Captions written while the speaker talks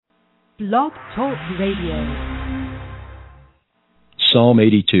Blog Talk Radio. Psalm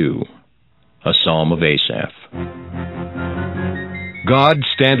 82, a psalm of Asaph. God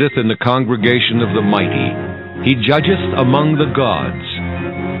standeth in the congregation of the mighty. He judgeth among the gods.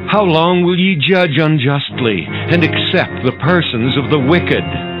 How long will ye judge unjustly, and accept the persons of the wicked?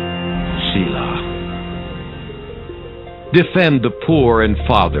 Selah. Defend the poor and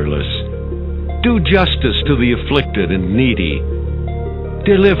fatherless. Do justice to the afflicted and needy.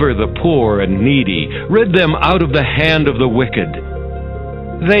 Deliver the poor and needy. Rid them out of the hand of the wicked.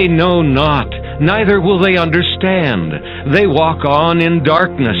 They know not, neither will they understand. They walk on in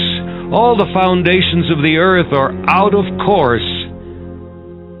darkness. All the foundations of the earth are out of course.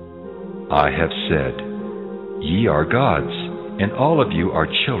 I have said, Ye are gods, and all of you are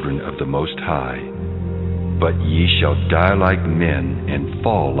children of the Most High. But ye shall die like men, and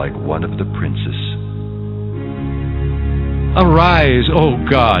fall like one of the princes. Arise, O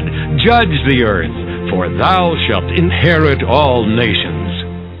God, judge the earth, for thou shalt inherit all nations.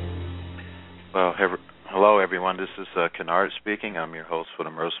 Well, hello everyone, this is Kennard speaking. I'm your host for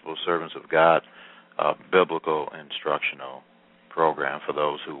the Merciful Servants of God, a biblical instructional program for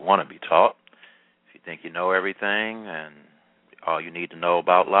those who want to be taught. If you think you know everything and all you need to know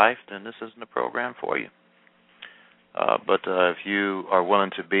about life, then this isn't a program for you. But if you are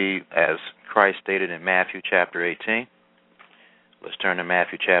willing to be, as Christ stated in Matthew chapter 18, let's turn to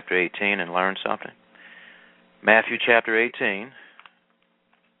Matthew chapter 18 and learn something. Matthew chapter 18,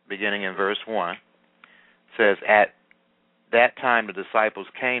 beginning in verse 1, says, At that time the disciples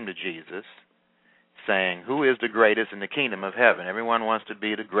came to Jesus, saying, Who is the greatest in the kingdom of heaven? Everyone wants to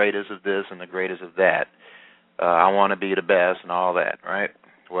be the greatest of this and the greatest of that. I want to be the best and all that, right?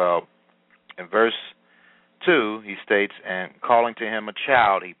 Well, in verse 2, he states, And calling to him a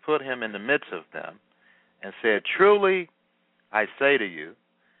child, he put him in the midst of them, and said, Truly I say to you,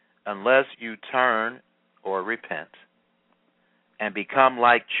 unless you turn or repent and become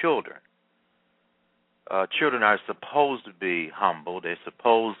like children. Children are supposed to be humble. They're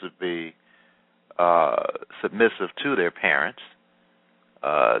supposed to be submissive to their parents.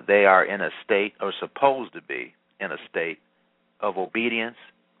 They are in a state, or supposed to be in a state, of obedience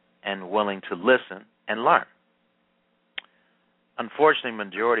and willing to listen and learn. Unfortunately, the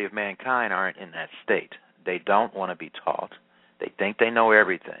majority of mankind aren't in that state. They don't want to be taught. They think they know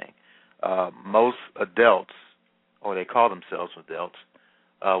everything. Most adults, or they call themselves adults,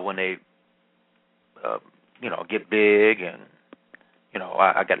 when they, get big and,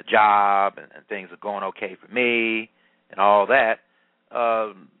 I got a job and things are going okay for me and all that,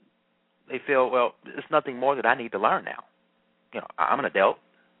 they feel, well, there's nothing more that I need to learn now. I'm an adult.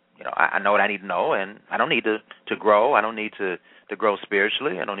 I know what I need to know, and I don't need to grow. I don't need to grow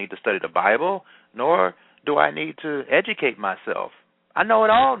spiritually. I don't need to study the Bible, nor do I need to educate myself. I know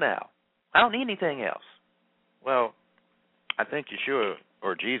it all now. I don't need anything else. Well, I think Yeshua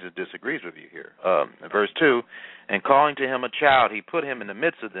or Jesus disagrees with you here. In verse 2, And calling to him a child, he put him in the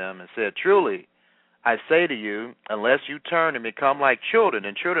midst of them and said, Truly, I say to you, unless you turn and become like children,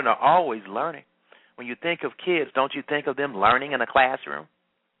 and children are always learning. When you think of kids, don't you think of them learning in a classroom?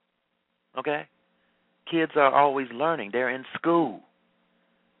 Okay? Kids are always learning. They're in school.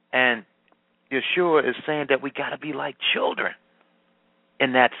 And Yeshua is saying that we got to be like children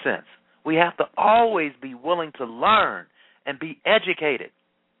in that sense. We have to always be willing to learn and be educated.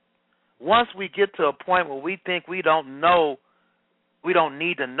 Once we get to a point where we think we don't know, we don't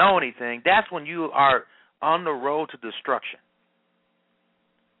need to know anything, that's when you are on the road to destruction.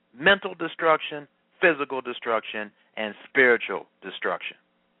 Mental destruction, physical destruction, and spiritual destruction.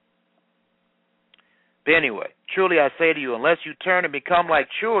 But anyway, truly I say to you, unless you turn and become like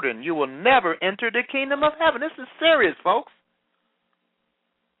children, you will never enter the kingdom of heaven. This is serious, folks.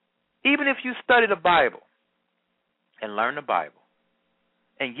 Even if you study the Bible and learn the Bible,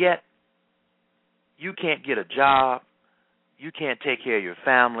 and yet you can't get a job, you can't take care of your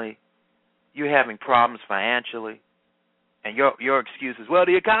family, you're having problems financially, and your excuse is, well,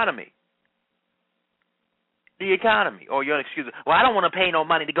 the economy. The economy. Or your excuse is, well, I don't want to pay no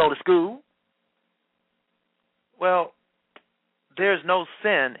money to go to school. Well, there's no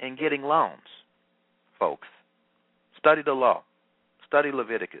sin in getting loans, folks. Study the law. Study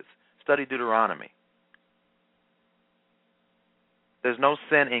Leviticus. Study Deuteronomy. There's no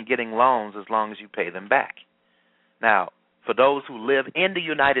sin in getting loans as long as you pay them back. Now, for those who live in the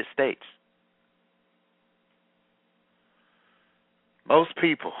United States, most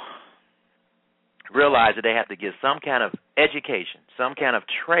people realize that they have to get some kind of education, some kind of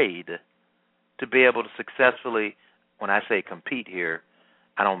trade to be able to successfully, when I say compete here,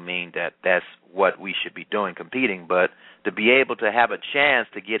 I don't mean that that's what we should be doing, competing, but to be able to have a chance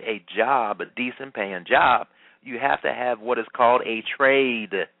to get a job, a decent paying job, you have to have what is called a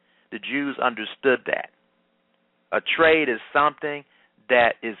trade. The Jews understood that. A trade is something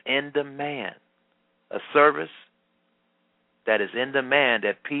that is in demand, a service that is in demand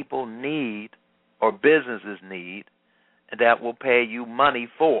that people need or businesses need, and that will pay you money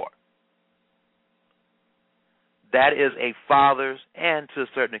for. That is a father's and, to a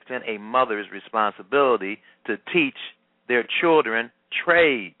certain extent, a mother's responsibility to teach their children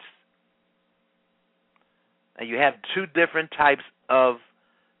trades. And you have two different types of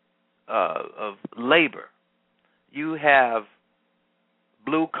labor. You have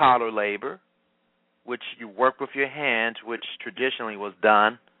blue-collar labor, which you work with your hands, which traditionally was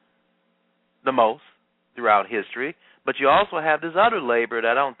done the most throughout history. But you also have this other labor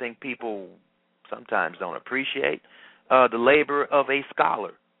that I don't think people sometimes don't appreciate, the labor of a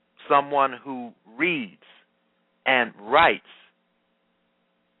scholar, someone who reads and writes.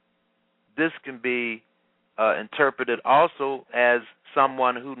 This can be interpreted also as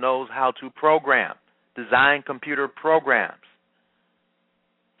someone who knows how to program, design computer programs.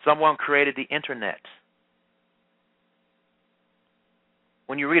 Someone created the internet.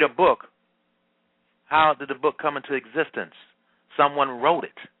 When you read a book, how did the book come into existence? Someone wrote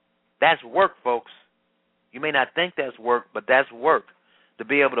it. That's work, folks. You may not think that's work, but that's work, to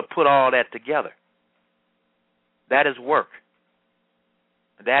be able to put all that together. That is work.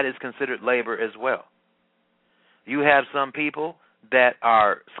 That is considered labor as well. You have some people that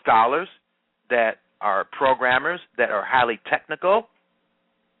are scholars, that are programmers, that are highly technical,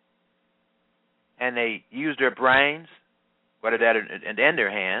 and they use their brains, whether that and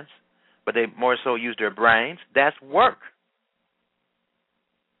their hands, but they more so use their brains. That's work.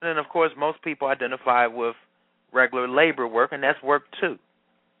 And then, of course, most people identify with regular labor work, and that's work too.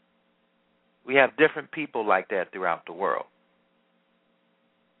 We have different people like that throughout the world.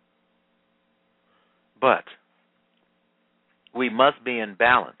 But we must be in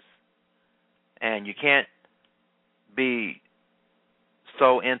balance. And you can't be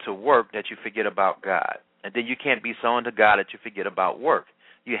so into work that you forget about God. And then you can't be so into God that you forget about work.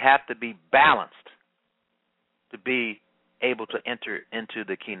 You have to be balanced to be able to enter into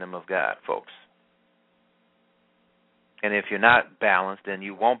the kingdom of God, folks. And if you're not balanced, then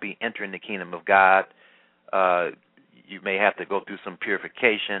you won't be entering the kingdom of God. You may have to go through some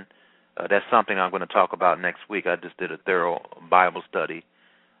purification. That's something I'm going to talk about next week. I just did a thorough Bible study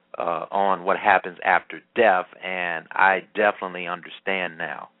on what happens after death, and I definitely understand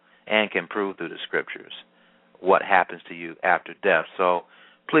now and can prove through the scriptures what happens to you after death. So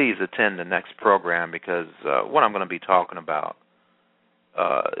please attend the next program, because what I'm going to be talking about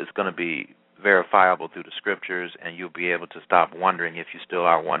is going to be verifiable through the scriptures, and you'll be able to stop wondering, if you still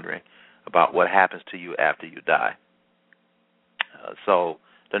are wondering, about what happens to you after you die. So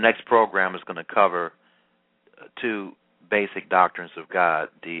the next program is going to cover two basic doctrines of God,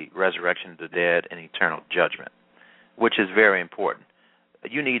 the resurrection of the dead and eternal judgment, which is very important.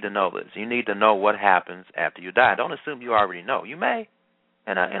 You need to know this. You need to know what happens after you die. Don't assume you already know. You may,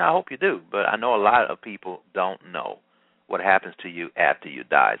 and I hope you do, but I know a lot of people don't know what happens to you after you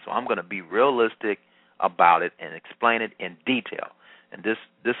die. So I'm going to be realistic about it and explain it in detail. And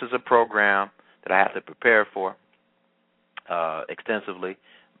this is a program that I have to prepare for extensively,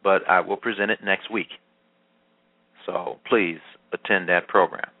 but I will present it next week. So please attend that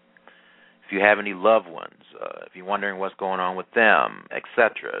program. If you have any loved ones, if you're wondering what's going on with them,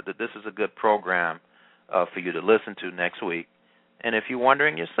 etc., this is a good program for you to listen to next week. And if you're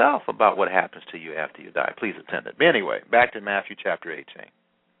wondering yourself about what happens to you after you die, please attend it. But anyway, back to Matthew chapter 18.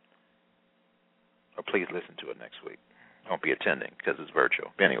 Or please listen to it next week. Don't be attending because it's virtual.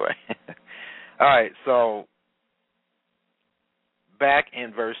 But anyway. All right, so back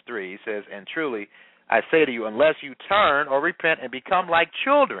in verse 3, he says, "And truly I say to you, unless you turn or repent and become like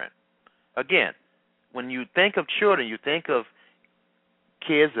children." Again, when you think of children, you think of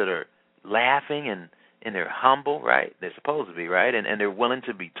kids that are laughing and they're humble, right? They're supposed to be, right? And they're willing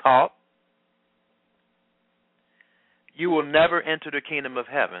to be taught. You will never enter the kingdom of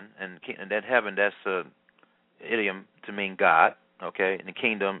heaven. And that heaven, that's an idiom to mean God, okay? And the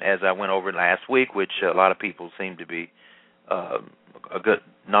kingdom, as I went over last week, which a lot of people seem to be, a good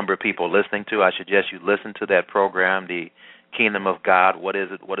number of people listening to. I suggest you listen to that program, the kingdom of God. What is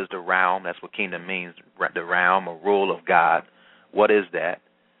it? What is the realm? That's what kingdom means, the realm or rule of God. What is that?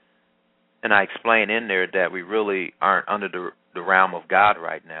 And I explain in there that we really aren't under the realm of God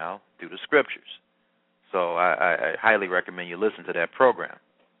right now through the scriptures. So I highly recommend you listen to that program.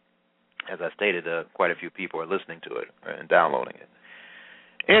 As I stated, quite a few people are listening to it and downloading it.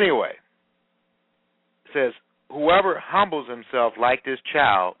 Anyway, it says, whoever humbles himself like this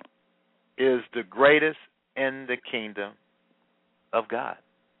child is the greatest in the kingdom of God,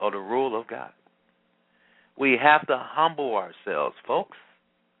 or the rule of God. We have to humble ourselves, folks.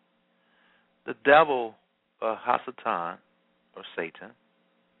 The devil, Hasatan, or Satan,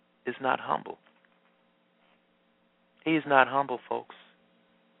 is not humble. He's not humble, folks.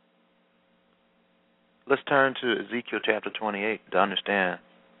 Let's turn to Ezekiel chapter 28 to understand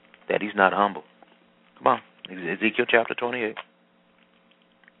that he's not humble. Come on, Ezekiel chapter 28.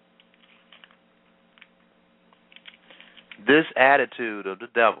 This attitude of the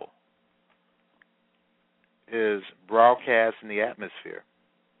devil is broadcast in the atmosphere.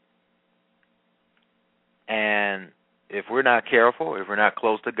 And if we're not careful, if we're not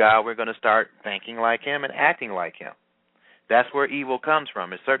close to God, we're going to start thinking like him and acting like him. That's where evil comes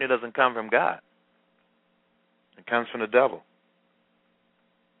from. It certainly doesn't come from God. It comes from the devil.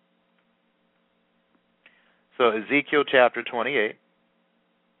 So Ezekiel chapter 28,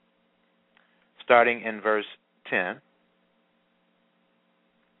 starting in verse 10.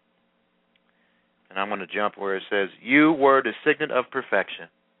 And I'm going to jump where it says, you were the signet of perfection,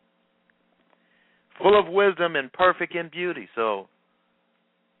 full of wisdom and perfect in beauty. So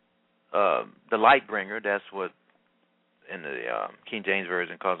the light bringer, that's what in the King James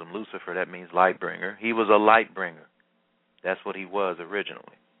Version calls him Lucifer. That means light bringer. He was a light bringer. That's what he was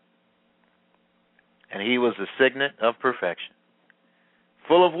originally. And he was the signet of perfection,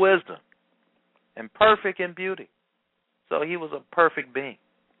 full of wisdom and perfect in beauty. So he was a perfect being.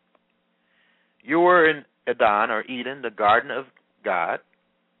 You were in Eden, or Eden, the garden of God.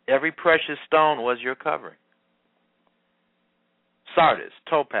 Every precious stone was your covering. Sardis,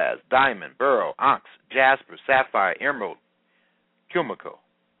 topaz, diamond, beryl, onyx, jasper, sapphire, emerald, cumulco,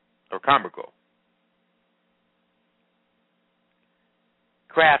 or cambrico.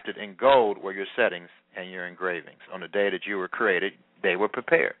 Crafted in gold were your settings and your engravings. On the day that you were created, they were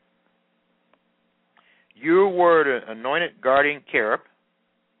prepared. You were the anointed guardian cherub.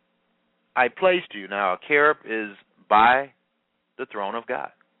 I placed you. Now, a cherub is by the throne of God.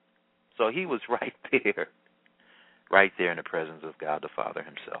 So he was right there in the presence of God the Father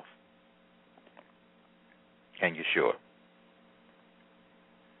himself. And Yeshua.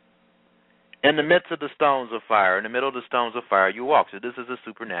 In the midst of the stones of fire, in the middle of the stones of fire, you walk. So this is a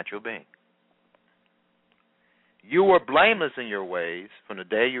supernatural being. You were blameless in your ways from the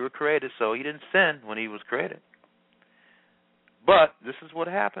day you were created, so he didn't sin when he was created. But this is what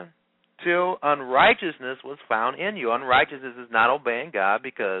happened. Till unrighteousness was found in you. Unrighteousness is not obeying God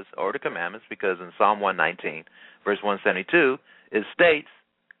or the commandments, because in Psalm 119, verse 172, it states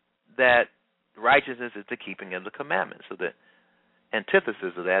that righteousness is the keeping of the commandments. So the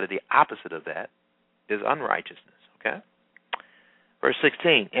antithesis of that, or the opposite of that, is unrighteousness. Okay? Verse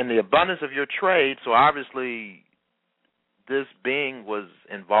 16, in the abundance of your trade, so obviously this being was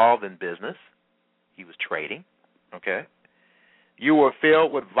involved in business. He was trading. Okay? You were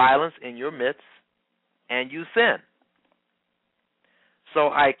filled with violence in your midst, and you sinned. So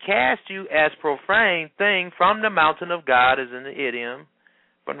I cast you as profane thing from the mountain of God, as in the idiom,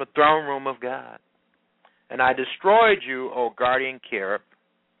 from the throne room of God. And I destroyed you, O guardian cherub,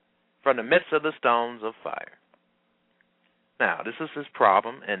 from the midst of the stones of fire. Now, this is his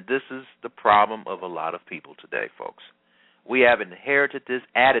problem, and this is the problem of a lot of people today, folks. We have inherited this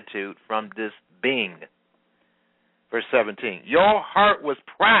attitude from this being. Verse 17, your heart was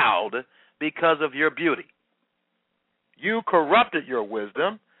proud because of your beauty. You corrupted your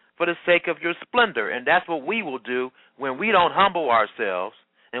wisdom for the sake of your splendor. And that's what we will do when we don't humble ourselves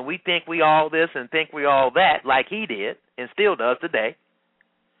and we think we all this and think we all that, like he did and still does today.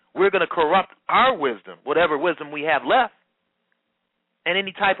 We're going to corrupt our wisdom, whatever wisdom we have left, and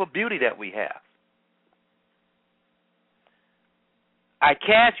any type of beauty that we have. I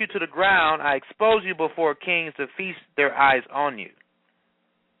cast you to the ground. I expose you before kings to feast their eyes on you.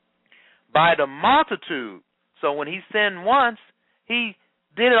 By the multitude. So when he sinned once, he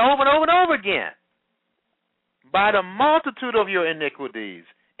did it over and over and over again. By the multitude of your iniquities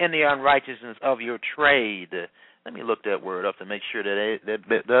and the unrighteousness of your trade. Let me look that word up to make sure that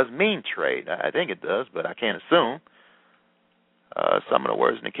it does mean trade. I think it does, but I can't assume. Some of the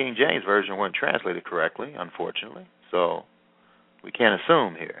words in the King James Version weren't translated correctly, unfortunately. So we can't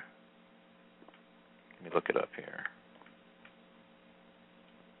assume here. Let me look it up here.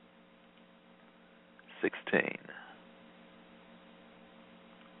 16.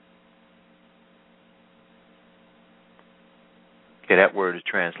 Okay, that word is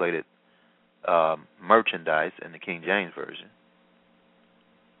translated merchandise in the King James Version.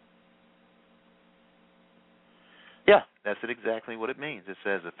 Yeah, that's exactly what it means. It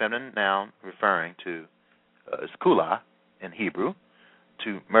says a feminine noun referring to is kula in Hebrew,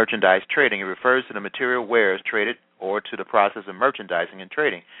 to merchandise trading. It refers to the material wares traded or to the process of merchandising and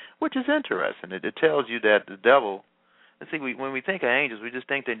trading, which is interesting. It tells you that the devil, and see, when we think of angels, we just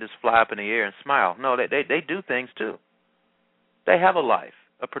think they just fly up in the air and smile. No, they do things too. They have a life,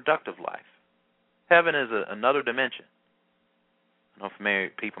 a productive life. Heaven is another dimension. I know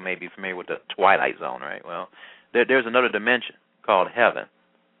people may be familiar with the Twilight Zone, right? Well, there's another dimension called heaven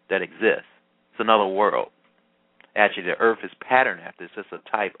that exists. It's another world. Actually, the earth is patterned after. It's just a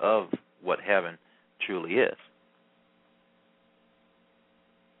type of what heaven truly is.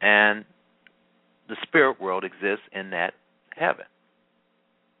 And the spirit world exists in that heaven.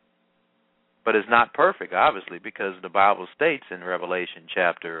 But it's not perfect, obviously, because the Bible states in Revelation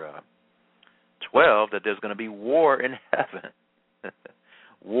chapter 12 that there's going to be war in heaven.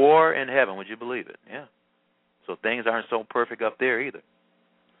 War in heaven, would you believe it? Yeah. So things aren't so perfect up there either.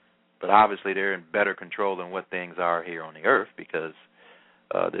 But obviously they're in better control than what things are here on the earth, because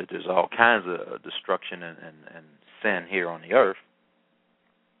there's all kinds of destruction and sin here on the earth.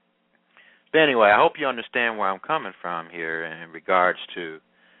 But anyway, I hope you understand where I'm coming from here in regards to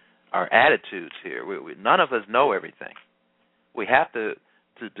our attitudes here. None of us know everything. We have to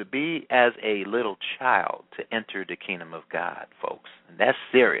be as a little child to enter the kingdom of God, folks. And that's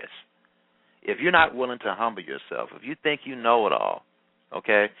serious. If you're not willing to humble yourself, if you think you know it all,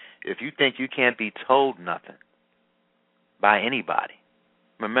 okay, if you think you can't be told nothing by anybody,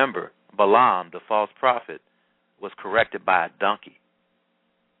 remember, Balaam, the false prophet, was corrected by a donkey.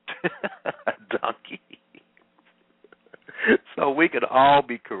 A donkey. So we could all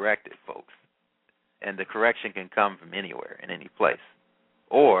be corrected, folks. And the correction can come from anywhere, in any place.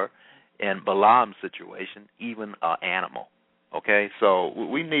 Or, in Balaam's situation, even an animal. Okay? So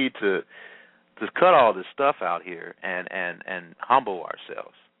we need to cut all this stuff out here and humble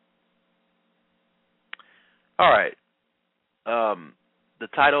ourselves. All right. The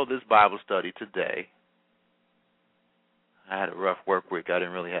title of this Bible study today, I had a rough work week. I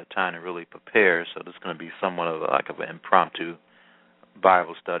didn't really have time to really prepare, so this is going to be somewhat of an impromptu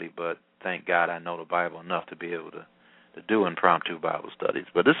Bible study, but thank God I know the Bible enough to be able to do impromptu Bible studies.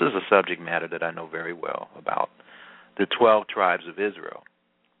 But this is a subject matter that I know very well about, the 12 tribes of Israel.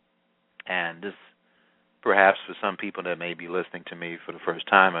 And this, perhaps for some people that may be listening to me for the first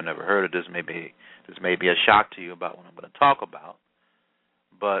time, I never heard of this, this may be a shock to you about what I'm going to talk about.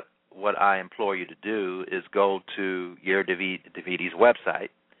 But what I implore you to do is go to your Davidi's website,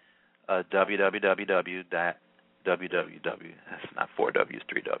 www. That's not 4 W's,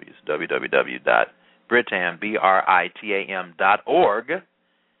 3 W's, www.britam.org,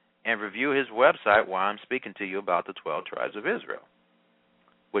 and review his website while I'm speaking to you about the 12 tribes of Israel,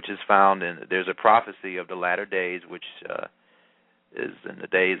 which is found in, there's a prophecy of the latter days, which is in the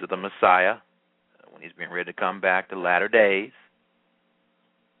days of the Messiah, when he's being ready to come back, the latter days,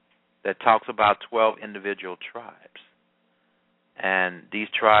 that talks about 12 individual tribes. And these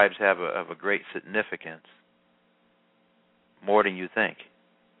tribes have a great significance, more than you think,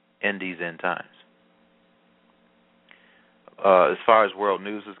 in these end times. As far as world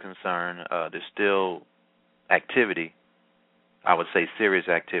news is concerned, there's still activity, I would say serious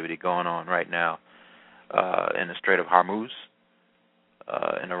activity, going on right now in the Strait of Hormuz,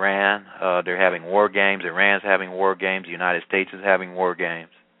 in Iran. They're having war games. Iran's having war games. The United States is having war games.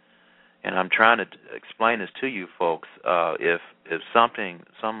 And I'm trying to explain this to you folks. If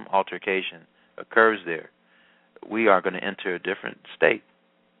some altercation occurs there, we are going to enter a different state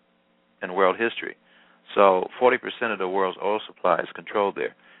in world history. So 40% of the world's oil supply is controlled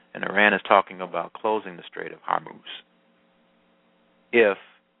there. And Iran is talking about closing the Strait of Hormuz if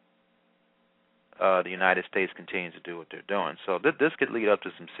the United States continues to do what they're doing. So this could lead up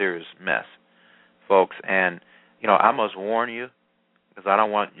to some serious mess, folks. And, I must warn you, because I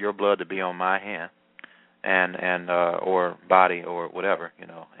don't want your blood to be on my hand and or body or whatever,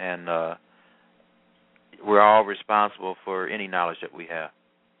 and we're all responsible for any knowledge that we have,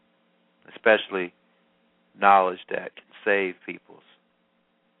 especially knowledge that can save people's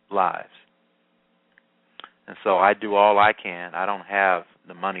lives. And so I do all I can. I don't have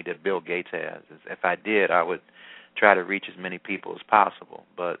the money that Bill Gates has. If I did, I would try to reach as many people as possible,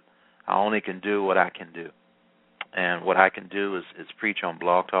 but I only can do what I can do. And what I can do is preach on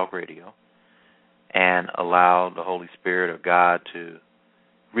Blog Talk Radio and allow the Holy Spirit of God to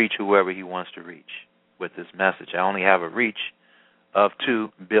reach whoever he wants to reach with this message. I only have a reach of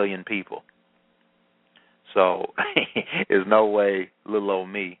 2 billion people. So there's no way little old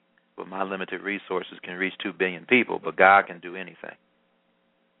me with my limited resources can reach 2 billion people, but God can do anything.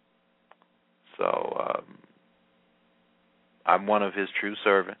 So I'm one of his true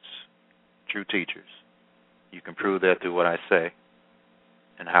servants, true teachers. You can prove that through what I say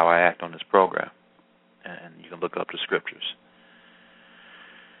and how I act on this program. And you can look up the scriptures.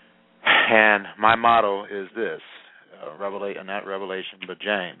 And my motto is this, not Revelation, but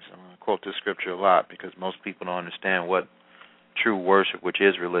James. I'm going to quote this scripture a lot because most people don't understand what true worship, which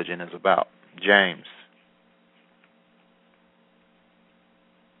is religion, is about. James.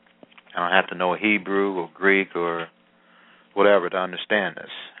 I don't have to know Hebrew or Greek or whatever to understand this.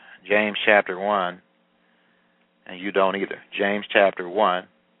 James chapter 1, and you don't either. James chapter 1,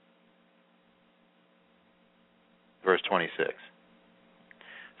 verse 26.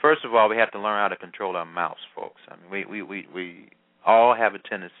 First of all, we have to learn how to control our mouths, folks. I mean, we all have a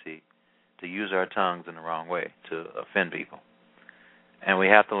tendency to use our tongues in the wrong way, to offend people. And we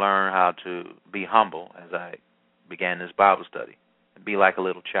have to learn how to be humble, as I began this Bible study, and be like a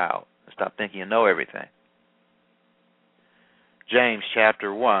little child, and stop thinking you know everything. James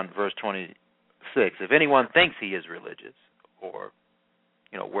chapter 1, verse 26. If anyone thinks he is religious or,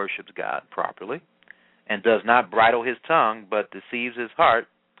 worships God properly and does not bridle his tongue but deceives his heart,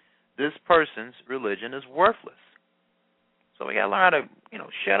 this person's religion is worthless. So we got to learn how to,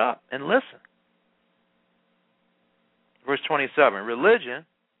 shut up and listen. Verse 27, religion,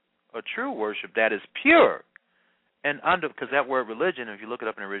 a true worship that is pure and because that word religion, if you look it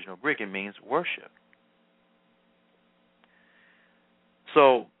up in the original Greek, it means worship.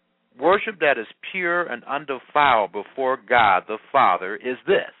 So worship that is pure and undefiled before God the Father is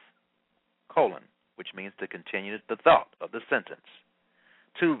this, which means to continue the thought of the sentence.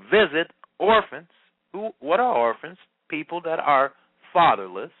 To visit orphans. What are orphans? People that are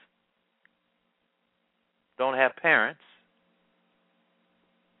fatherless, don't have parents,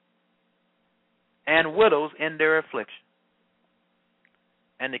 and widows in their affliction.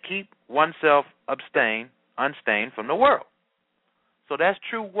 And to keep oneself unstained from the world. So that's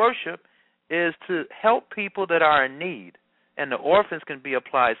true worship, is to help people that are in need. And the orphans can be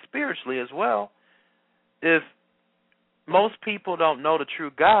applied spiritually as well. If most people don't know the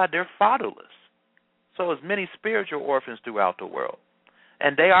true God, they're fatherless. So there's many spiritual orphans throughout the world.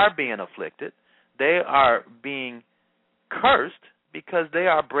 And they are being afflicted. They are being cursed because they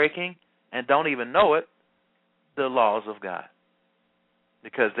are breaking, and don't even know it, the laws of God.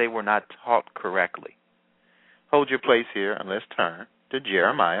 Because they were not taught correctly. Hold your place here and let's turn to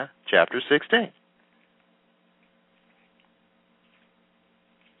Jeremiah chapter 16.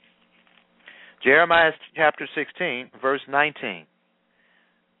 Jeremiah chapter 16, verse 19.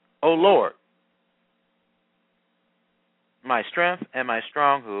 O Lord, my strength and my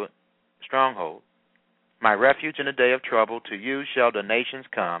stronghold, my refuge in the day of trouble, to you shall the nations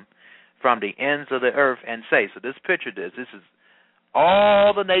come from the ends of the earth and say. So this picture, this is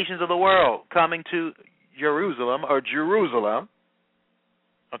all the nations of the world coming to Jerusalem,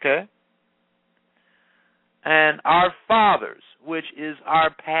 okay? And our fathers, which is our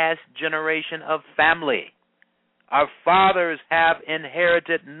past generation of family, our fathers have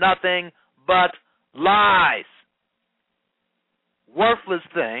inherited nothing but lies, worthless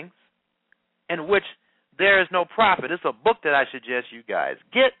things, in which there is no profit. It's a book that I suggest you guys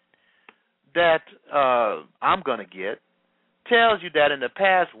get, that I'm going to get, tells you that in the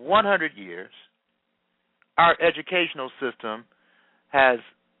past 100 years, our educational system has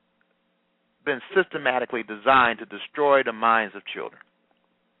been systematically designed to destroy the minds of children.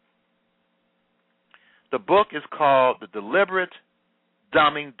 The book is called The Deliberate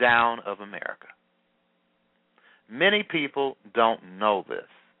Dumbing Down of America. Many people don't know this,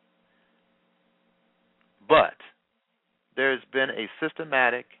 but there's been a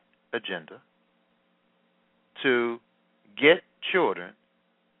systematic agenda to get children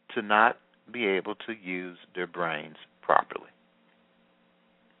to not be able to use their brains properly.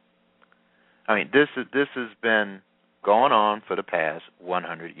 I mean, this has been going on for the past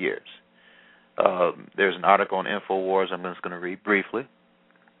 100 years. There's an article on InfoWars I'm just going to read briefly.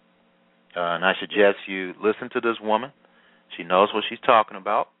 And I suggest you listen to this woman. She knows what she's talking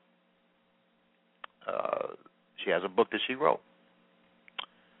about. She has a book that she wrote.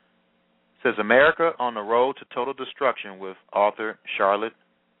 It says, America on the Road to Total Destruction, with author Charlotte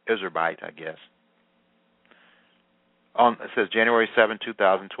Iserbyt, I guess. It says January 7,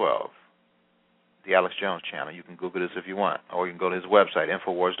 2012. The Alex Jones channel. You can Google this if you want. Or you can go to his website,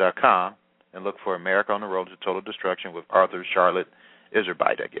 Infowars.com, and look for America on the Road to Total Destruction with author Charlotte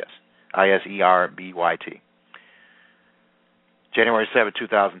Iserbyt, I guess. Iserbyt. January 7,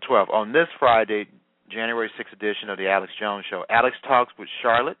 2012. On this Friday, January 6th edition of the Alex Jones Show, Alex talks with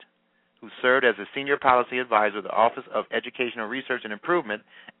Charlotte, who served as a senior policy advisor of the Office of Educational Research and Improvement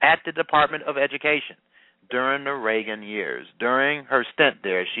at the Department of Education. during the Reagan years. During her stint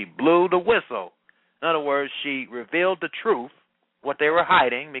there, she blew the whistle. In other words, she revealed the truth, what they were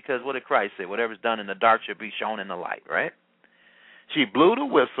hiding, because what did Christ say? Whatever's done in the dark should be shown in the light, right? She blew the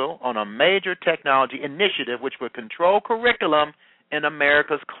whistle on a major technology initiative which would control curriculum in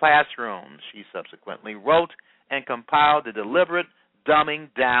America's classrooms. She subsequently wrote and compiled the deliberate dumbing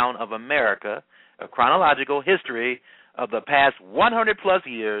down of America, a chronological history of the past 100-plus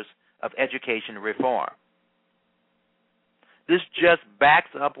years of education reform. This just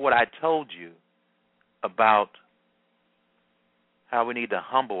backs up what I told you about how we need to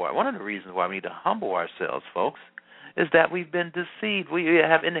humble. One of the reasons why we need to humble ourselves, folks, is that we've been deceived. We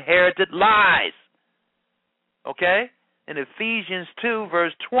have inherited lies. Okay? And Ephesians 2,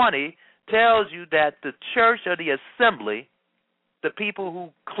 verse 20, tells you that the church or the assembly, the people who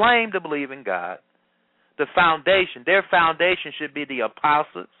claim to believe in God, the foundation, their foundation should be the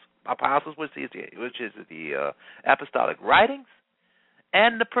apostles, which is the apostolic writings,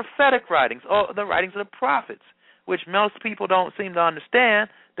 and the prophetic writings, or the writings of the prophets, which most people don't seem to understand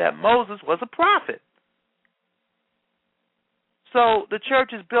that Moses was a prophet. So the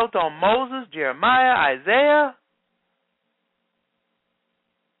church is built on Moses, Jeremiah, Isaiah,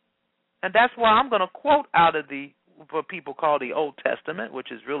 and that's why I'm going to quote out of what people call the Old Testament,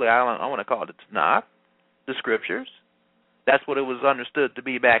 which is really, I want to call it the Tanakh, the Scriptures. That's what it was understood to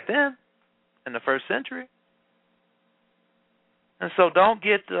be back then in the first century. And so don't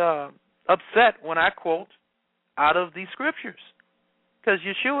get upset when I quote out of the Scriptures, because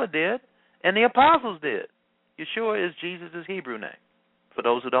Yeshua did and the apostles did. Yeshua is Jesus' Hebrew name, for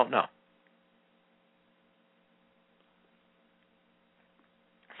those who don't know.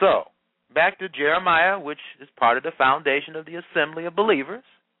 So, back to Jeremiah, which is part of the foundation of the assembly of believers.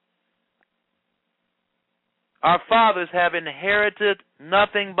 Our fathers have inherited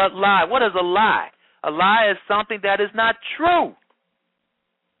nothing but lie. What is a lie? A lie is something that is not true.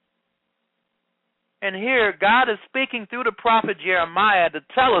 And here, God is speaking through the prophet Jeremiah to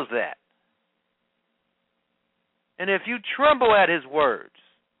tell us that. And if you tremble at his words,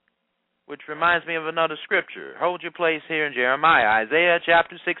 which reminds me of another scripture, hold your place here in Jeremiah, Isaiah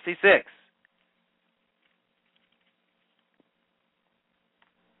chapter 66.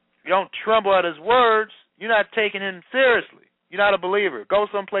 If you don't tremble at his words, you're not taking him seriously. You're not a believer. Go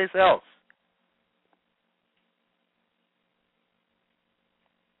someplace else.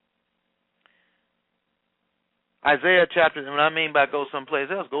 Isaiah chapter, and what I mean by go someplace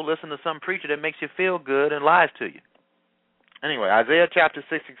else, go listen to some preacher that makes you feel good and lies to you. Anyway, Isaiah chapter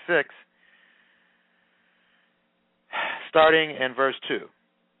 66, starting in verse 2.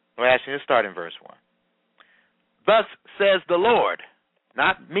 Well, actually, let's start in verse 1. Thus says the Lord,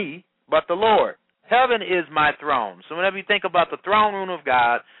 not me, but the Lord. Heaven is my throne. So whenever you think about the throne room of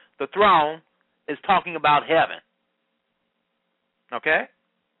God, the throne is talking about heaven. Okay?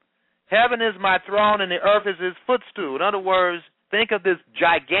 Heaven is my throne and the earth is his footstool. In other words, think of this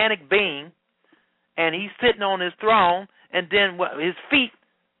gigantic being, and he's sitting on his throne, and then his feet,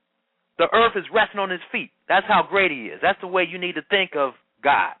 the earth is resting on his feet. That's how great he is. That's the way you need to think of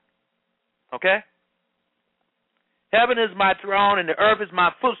God. Okay? Heaven is my throne and the earth is my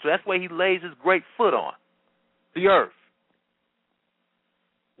footstool. That's where he lays his great foot on, the earth.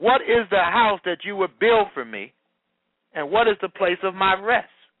 What is the house that you would build for me, and what is the place of my rest?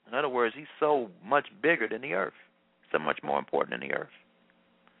 In other words, he's so much bigger than the earth, so much more important than the earth.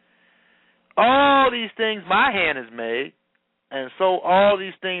 All these things my hand has made, and so all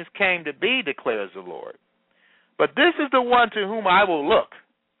these things came to be, declares the Lord. But this is the one to whom I will look.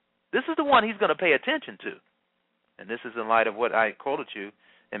 This is the one he's going to pay attention to. And this is in light of what I quoted you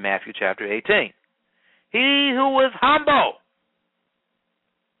in Matthew chapter 18. He who is humble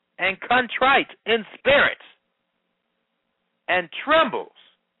and contrite in spirit and trembles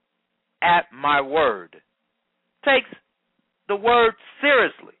at my word, takes the word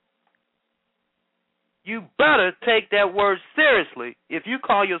seriously. You better take that word seriously if you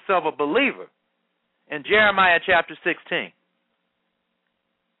call yourself a believer. In Jeremiah chapter 16.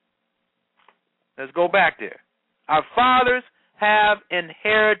 Let's go back there. Our fathers have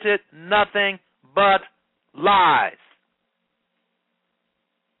inherited nothing but lies.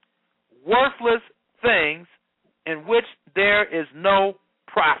 Worthless things in which there is no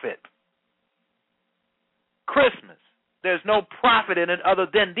profit. Christmas, there's no profit in it other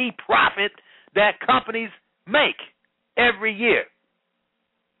than the profit that companies make every year.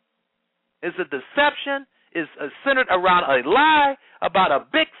 It's a deception. It's centered around a lie about a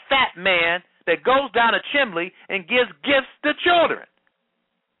big fat man that goes down a chimney and gives gifts to children.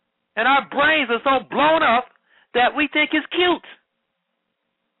 And our brains are so blown up that we think it's cute.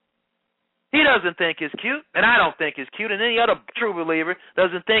 He doesn't think it's cute, and I don't think it's cute, and any other true believer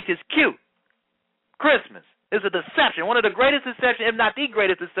doesn't think it's cute. Christmas is a deception, one of the greatest deceptions, if not the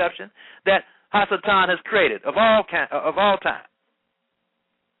greatest deception, that Hasatan has created of all time.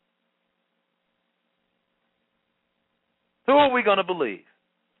 Who are we going to believe?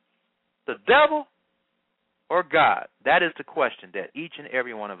 The devil or God? That is the question that each and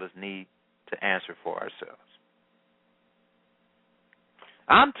every one of us need to answer for ourselves.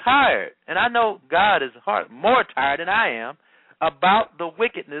 I'm tired, and I know God is more tired than I am about the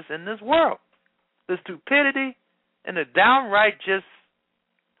wickedness in this world. The stupidity and the downright this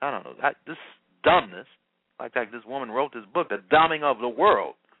dumbness, like this woman wrote this book, The Dumbing of the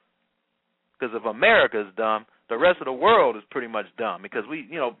World. Because if America is dumb, the rest of the world is pretty much dumb because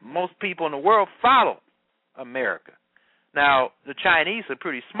most people in the world follow America. Now, the Chinese are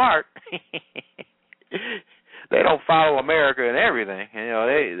pretty smart. They don't follow America in everything.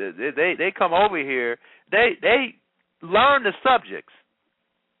 They come over here. They learn the subjects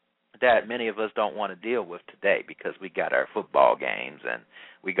that many of us don't want to deal with today because we got our football games and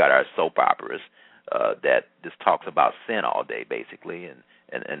we got our soap operas that just talks about sin all day, basically, and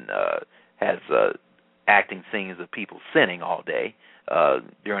has acting scenes of people sinning all day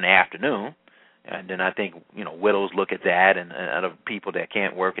during the afternoon. And then I think, widows look at that and other people that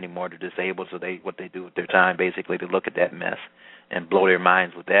can't work anymore, they're disabled, so what they do with their time basically to look at that mess and blow their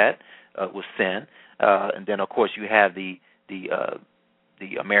minds with that, with sin. And then, of course, you have the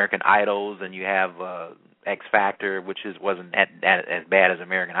American Idols, and you have X Factor, which wasn't as bad as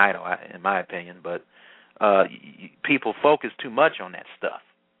American Idol, in my opinion, but people focus too much on that stuff,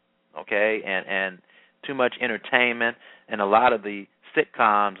 okay, and too much entertainment, and a lot of the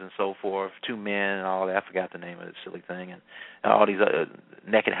sitcoms and so forth, Two Men and all that, I forgot the name of the silly thing, and all these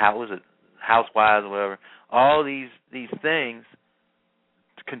Naked Housewives or whatever, all these things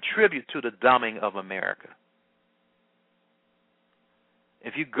contribute to the dumbing of America.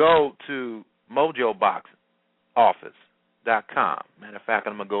 If you go to mojoboxoffice.com, matter of fact,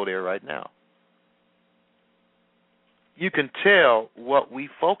 I'm going to go there right now, you can tell what we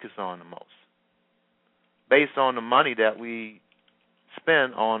focus on the most based on the money that we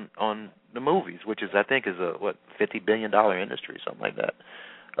spend on the movies, which I think is a $50 billion industry, something like that.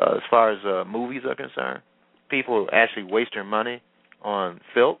 As far as movies are concerned, people actually waste their money on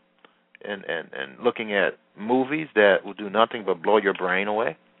filth and looking at movies that will do nothing but blow your brain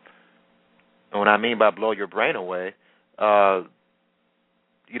away. And what I mean by blow your brain away,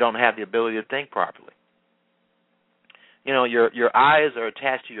 you don't have the ability to think properly. Your eyes are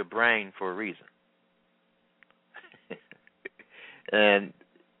attached to your brain for a reason. And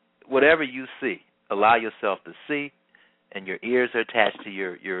whatever you see, allow yourself to see, and your ears are attached to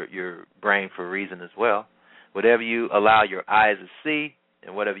your brain for a reason as well. Whatever you allow your eyes to see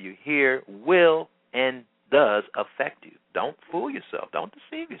and whatever you hear will and does affect you. Don't fool yourself. Don't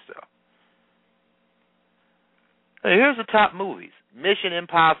deceive yourself. Now, here's the top movies. Mission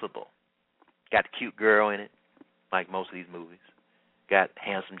Impossible. Got the cute girl in it, like most of these movies. Got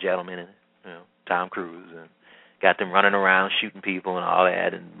handsome gentlemen in it, Tom Cruise, and got them running around shooting people and all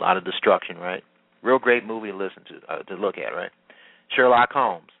that, and a lot of destruction, right? Real great movie to listen to look at, right? Sherlock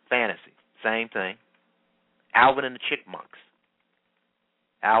Holmes, fantasy, same thing. Alvin and the Chipmunks.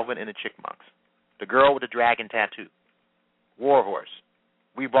 The Girl with the Dragon Tattoo. War Horse.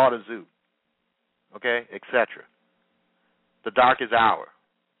 We Bought a Zoo. Okay, etc. The Darkest Hour.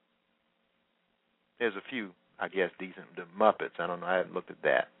 There's a few, I guess, decent. The Muppets, I don't know, I haven't looked at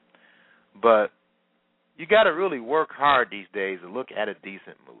that. But you got to really work hard these days to look at a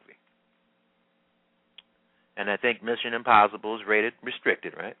decent movie. And I think Mission Impossible is rated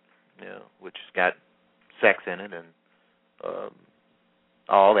restricted, right? Which has got sex in it and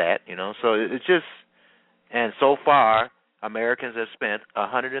all that, So it's just, and so far, Americans have spent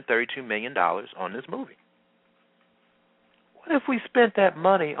 $132 million on this movie. What if we spent that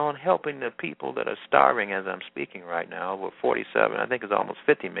money on helping the people that are starving as I'm speaking right now? We're 47, I think it's almost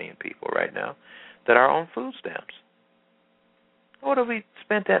 50 million people right now that are on food stamps. What if we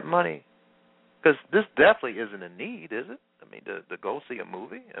spent that money? Because this definitely isn't a need, is it? I mean, to go see a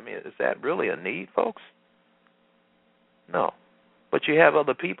movie? I mean, is that really a need, folks? No. But you have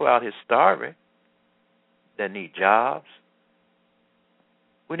other people out here starving that need jobs.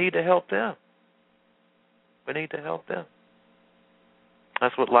 We need to help them.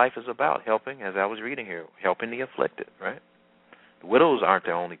 That's what life is about, helping, as I was reading here, helping the afflicted, right? The widows aren't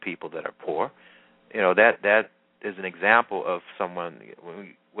the only people that are poor. That is an example of someone,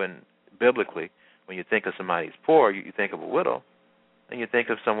 when biblically, when you think of somebody who's poor, you think of a widow, and you think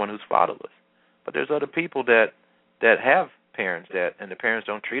of someone who's fatherless. But there's other people that have parents and the parents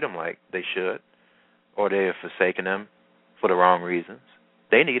don't treat them like they should, or they have forsaken them for the wrong reasons.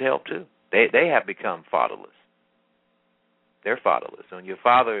 They need help too. They have become fatherless. They're fatherless. When your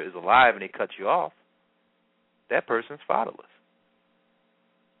father is alive and he cuts you off, that person's fatherless.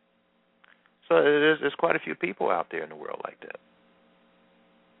 So there's quite a few people out there in the world like that.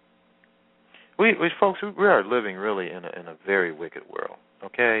 We folks, we are living really in a very wicked world,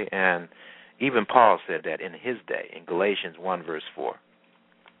 okay? And even Paul said that in his day, in Galatians 1, verse 4.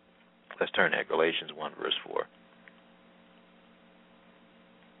 Let's turn to Galatians 1, verse 4.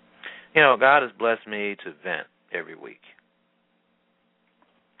 You know, God has blessed me to vent every week.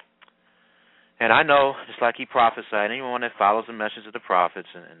 And I know, just like he prophesied, anyone that follows the message of the prophets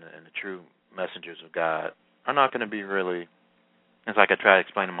and the true messengers of God are not going to be really, it's like I try to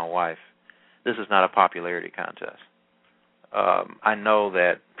explain to my wife, this is not a popularity contest. I know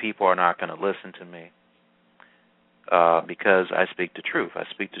that people are not going to listen to me because I speak the truth. I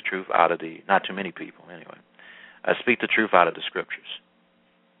speak the truth out of not too many people anyway. I speak the truth out of the scriptures.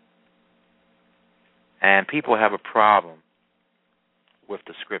 And people have a problem with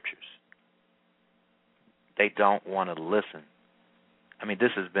the scriptures. They don't want to listen. I mean,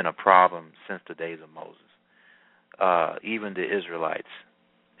 this has been a problem since the days of Moses. Even the Israelites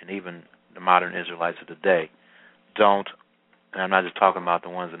and even the modern Israelites of today don't, and I'm not just talking about the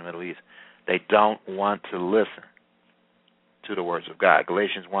ones in the Middle East, they don't want to listen to the words of God.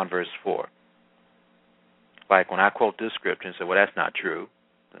 Galatians 1, verse 4. Like when I quote this scripture and say, well, that's not true,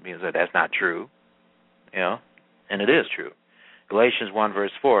 that means that that's not true, you know, and it is true. Galatians 1,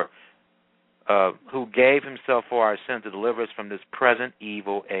 verse 4. Who gave himself for our sins to deliver us from this present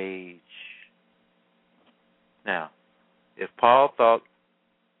evil age. Now, if Paul thought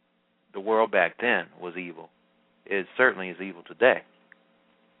the world back then was evil, it certainly is evil today.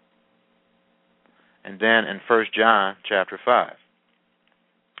 And then in 1 John chapter 5.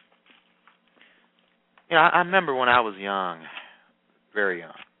 You know, I remember when I was young, very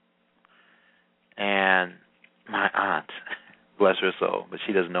young, and my aunt, bless her soul, but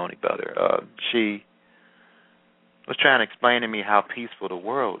she doesn't know any better. She was trying to explain to me how peaceful the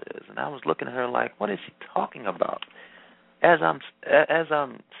world is, and I was looking at her like, what is she talking about? As I'm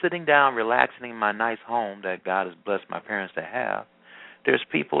sitting down, relaxing in my nice home that God has blessed my parents to have, there's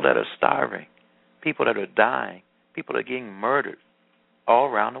people that are starving, people that are dying, people that are getting murdered all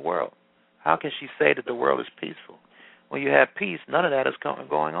around the world. How can she say that the world is peaceful? When you have peace, none of that is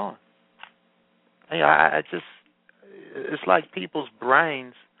going on. You know, it's like people's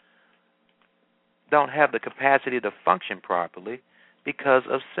brains don't have the capacity to function properly because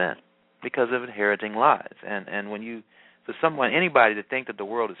of sin, because of inheriting lies. And when you, for anybody to think that the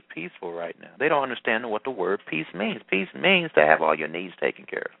world is peaceful right now, they don't understand what the word peace means. Peace means to have all your needs taken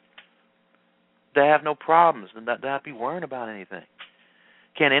care of, to have no problems, to not be worrying about anything.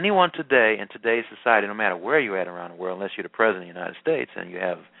 Can anyone today, in today's society, no matter where you're at around the world, unless you're the President of the United States and you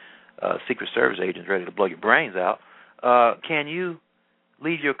have Secret Service agents ready to blow your brains out, can you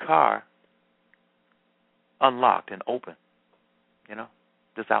leave your car unlocked and open, you know,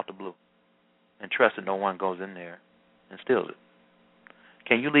 just out the blue, and trust that no one goes in there and steals it?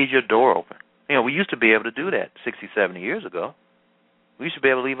 Can you leave your door open? You know, we used to be able to do that 60, 70 years ago. We used to be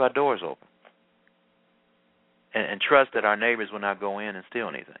able to leave our doors open and trust that our neighbors will not go in and steal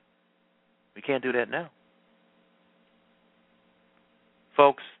anything. We can't do that now.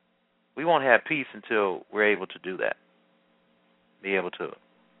 Folks, we won't have peace until we're able to do that. Be able to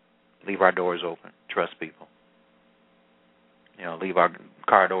leave our doors open, trust people. You know, leave our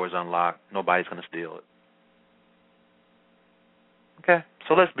car doors unlocked. Nobody's going to steal it. Okay?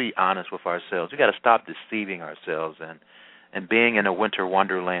 So let's be honest with ourselves. We've got to stop deceiving ourselves and being in a winter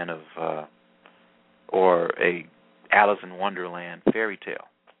wonderland of or a Alice in Wonderland fairy tale.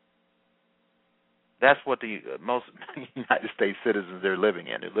 That's what the most United States citizens are living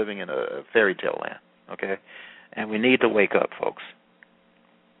in. They're living in a fairy tale land, okay? And we need to wake up, folks.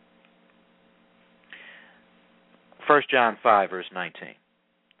 1 John 5, verse 19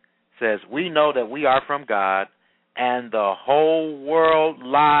 says, we know that we are from God, and the whole world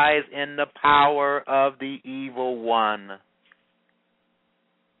lies in the power of the evil one.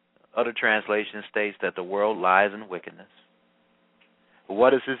 Other translation states that the world lies in wickedness.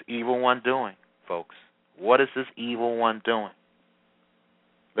 What is this evil one doing, folks? What is this evil one doing?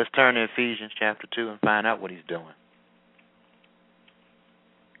 Let's turn to Ephesians chapter 2 and find out what he's doing.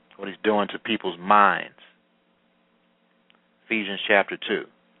 What he's doing to people's minds. Ephesians chapter 2,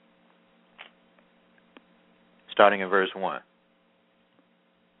 starting in verse 1.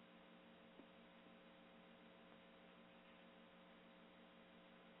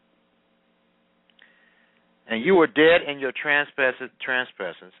 And you were dead in your trespasses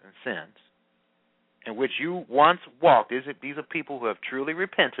and sins, in which you once walked. These are people who have truly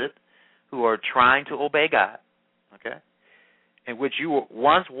repented, who are trying to obey God, okay? In which you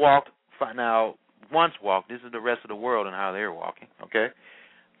once walked. Now, once walked, this is the rest of the world and how they're walking, okay?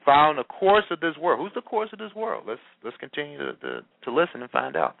 Following the course of this world. Who's the course of this world? Let's continue to listen and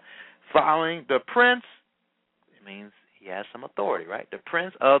find out. Following the prince, it means he has some authority, right? The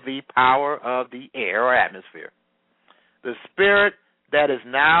prince of the power of the air or atmosphere. The spirit that is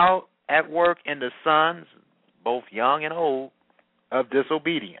now at work in the sons, both young and old, of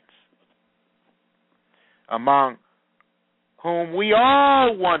disobedience, among whom we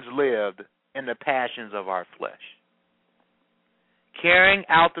all once lived in the passions of our flesh, carrying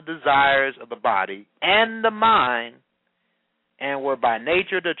out the desires of the body and the mind, and were by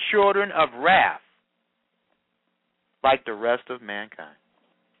nature the children of wrath, like the rest of mankind.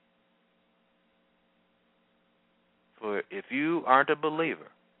 For if you aren't a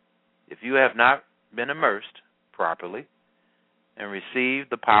believer, if you have not been immersed properly and received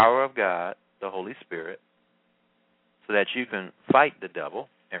the power of God, the Holy Spirit, so that you can fight the devil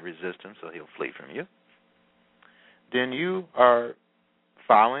and resist him so he'll flee from you, then you are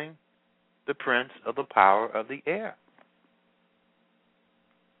following the prince of the power of the air,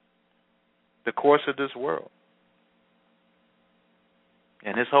 the course of this world.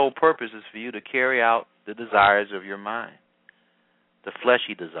 And his whole purpose is for you to carry out the desires of your mind, the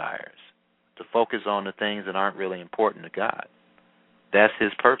fleshy desires, to focus on the things that aren't really important to God. That's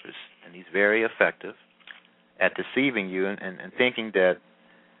his purpose, and he's very effective at deceiving you and thinking that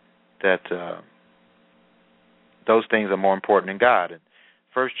those things are more important than God. And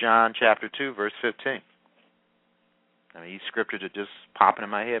 1 John chapter 2, verse 15. I mean, these scriptures are just popping in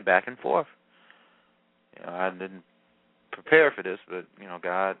my head back and forth. You know, I didn't prepare for this, but, you know,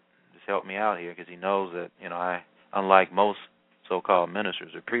 God just helped me out here because he knows that, you know, I, unlike most so-called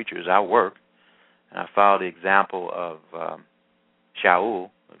ministers or preachers, I work, and I follow the example of Shaul,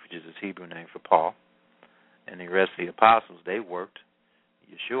 which is his Hebrew name for Paul, and the rest of the apostles. They worked.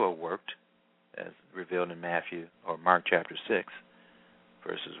 Yeshua worked, as revealed in Matthew or Mark chapter 6,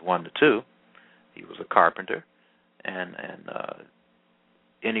 verses 1 to 2. He was a carpenter, and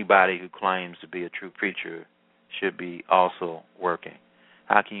anybody who claims to be a true preacher should be also working.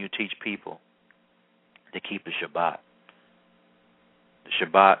 How can you teach people to keep the Shabbat? The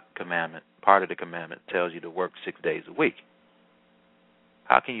Shabbat commandment, part of the commandment, tells you to work 6 days a week.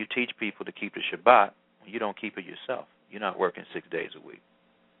 How can you teach people to keep the Shabbat when you don't keep it yourself? You're not working 6 days a week.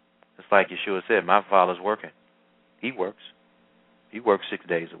 It's like Yeshua said, my Father's working. He works. He works 6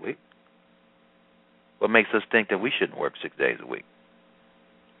 days a week. What makes us think that we shouldn't work 6 days a week?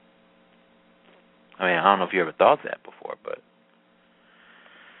 I mean, I don't know if you ever thought that before, but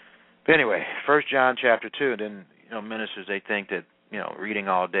anyway, 1 John chapter 2, then, you know, ministers, they think that, you know, reading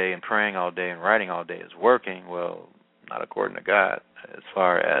all day and praying all day and writing all day is working. Well, not according to God, as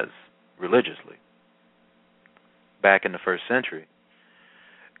far as religiously. Back in the first century,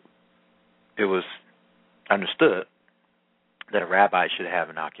 it was understood that a rabbi should have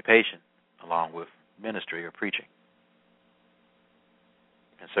an occupation along with ministry or preaching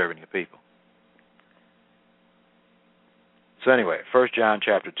and serving the people. So anyway, 1 John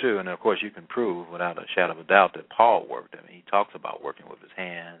chapter 2, and of course you can prove without a shadow of a doubt that Paul worked. I mean, he talks about working with his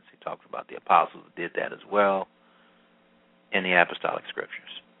hands. He talks about the apostles that did that as well in the apostolic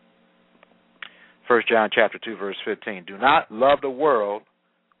scriptures. 1 John chapter 2, verse 15. Do not love the world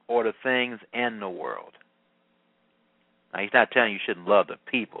or the things in the world. Now, he's not telling you shouldn't love the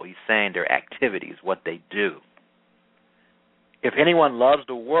people. He's saying their activities, what they do. If anyone loves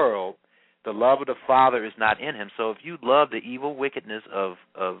the world, the love of the Father is not in him. So if you love the evil wickedness of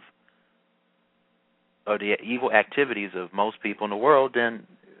the evil activities of most people in the world, then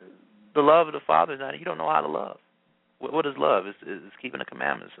the love of the Father is not. You don't know how to love. What is love? It's keeping the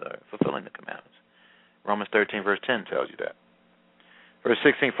commandments, or fulfilling the commandments. Romans 13, verse 10 tells you that. Verse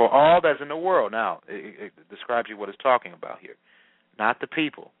 16, for all that's in the world. Now, it describes you what it's talking about here. Not the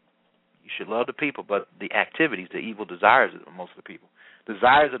people. You should love the people, but the activities, the evil desires of most of the people.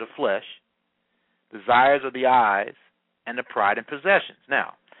 Desires of the flesh, desires of the eyes, and the pride in possessions.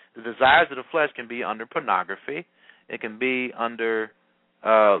 Now, the desires of the flesh can be under pornography. It can be under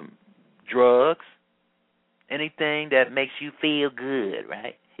drugs. Anything that makes you feel good,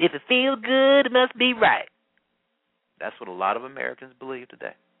 right? If it feels good, it must be right. That's what a lot of Americans believe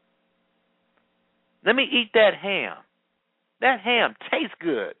today. Let me eat that ham. That ham tastes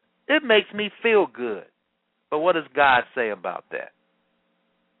good. It makes me feel good. But what does God say about that?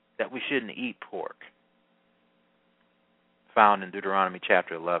 That we shouldn't eat pork. Found in Deuteronomy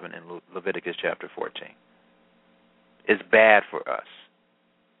chapter 11 and Leviticus chapter 14. is bad for us.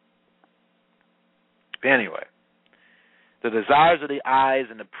 Anyway, the desires of the eyes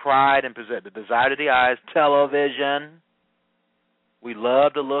and the pride and possession. The desire of the eyes, television. We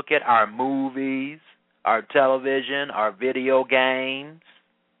love to look at our movies, our television, our video games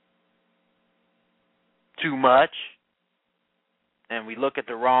too much. And we look at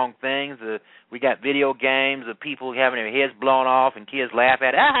the wrong things. We got video games of people having their heads blown off and kids laugh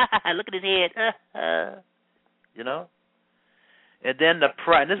at it. Look at his head. You know? And then the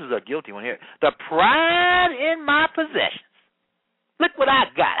pride, and this is a guilty one here, the pride in my possessions. Look what I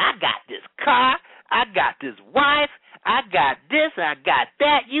got. I got this car. I got this wife. I got this. I got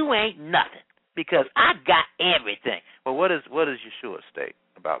that. You ain't nothing because I got everything. Well, what does Yeshua state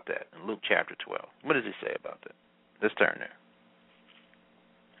about that in Luke chapter 12? What does he say about that? Let's turn there.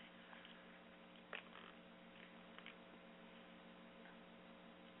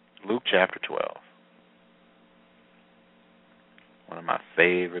 Luke chapter 12. One of my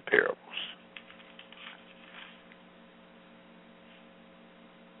favorite parables.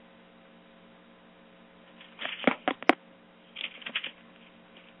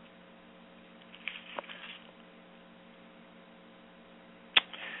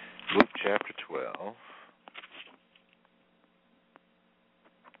 Luke chapter 12.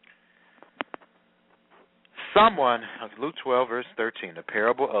 Luke 12, verse 13, the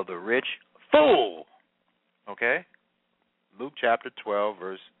parable of the rich fool. Okay? Luke chapter 12,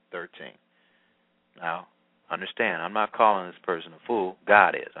 verse 13. Now, understand, I'm not calling this person a fool.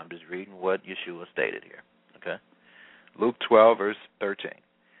 God is. I'm just reading what Yeshua stated here. Okay? Luke 12, verse 13.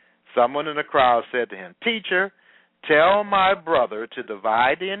 Someone in the crowd said to him, Teacher, tell my brother to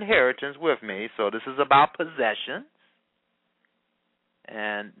divide the inheritance with me. So this is about possessions.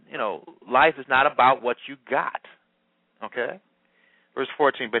 And, you know, life is not about what you got. Okay? Verse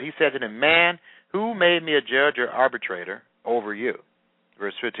 14, but he said to them, Man, who made me a judge or arbitrator over you?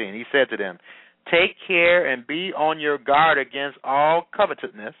 Verse 15, he said to them, Take care and be on your guard against all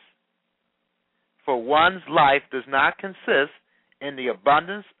covetousness, for one's life does not consist in the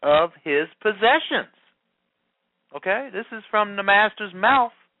abundance of his possessions. Okay? This is from the master's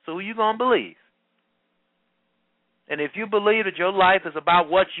mouth, so who you going to believe? And if you believe that your life is about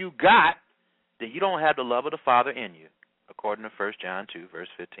what you got, then you don't have the love of the Father in you, according to 1 John 2, verse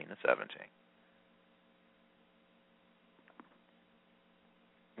 15 and 17.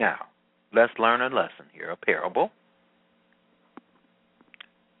 Now, let's learn a lesson here, a parable.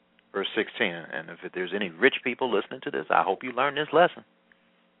 Verse 16, and if there's any rich people listening to this, I hope you learn this lesson.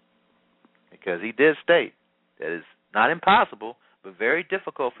 Because he did state that it's not impossible, but very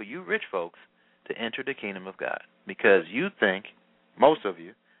difficult for you rich folks to enter the kingdom of God. Because you think, most of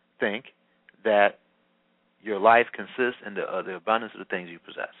you think, that your life consists in the abundance of the things you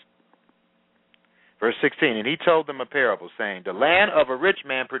possess. Verse 16, and he told them a parable, saying, The land of a rich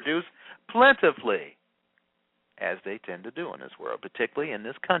man produced plentifully, as they tend to do in this world, particularly in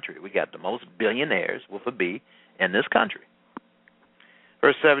this country. We got the most billionaires, with a B, in this country.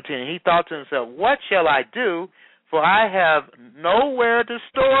 Verse 17, and he thought to himself, What shall I do, for I have nowhere to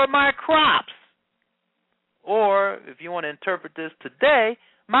store my crops? Or, if you want to interpret this today,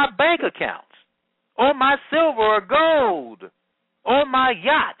 my bank accounts, or my silver or gold, or my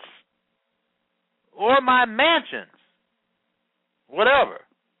yachts, or my mansions, whatever.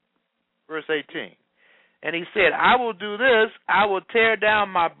 Verse 18, and he said, I will do this, I will tear down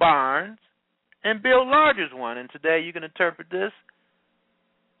my barns and build larger ones. And today you can interpret this,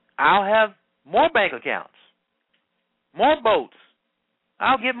 I'll have more bank accounts, more boats,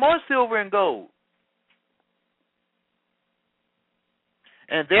 I'll get more silver and gold.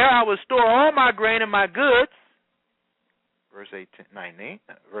 And there I will store all my grain and my goods, verse 19,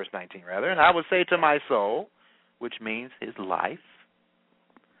 and I will say to my soul, which means his life,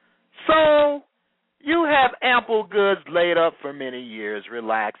 Soul, you have ample goods laid up for many years.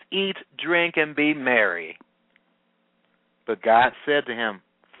 Relax, eat, drink, and be merry. But God said to him,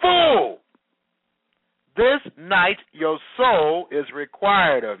 Fool! This night your soul is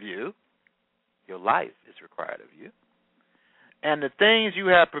required of you. Your life is required of you. And the things you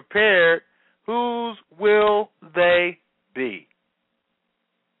have prepared, whose will they be?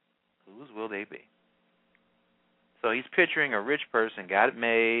 Whose will they be? So he's picturing a rich person, got it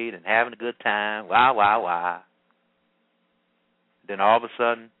made, and having a good time. Wow, wow, wow. Then all of a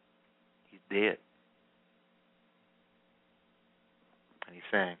sudden, he's dead. And he's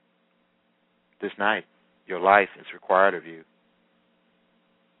saying, this night, your life is required of you.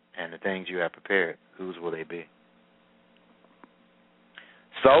 And the things you have prepared, whose will they be?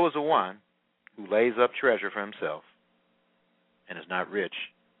 So is the one who lays up treasure for himself and is not rich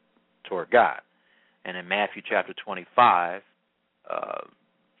toward God. And in Matthew chapter 25,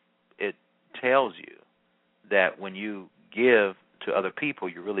 it tells you that when you give to other people,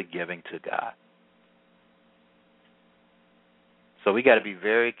 you're really giving to God. So we got to be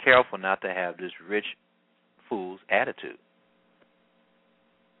very careful not to have this rich fool's attitude.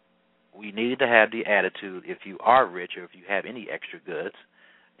 We need to have the attitude, if you are rich or if you have any extra goods,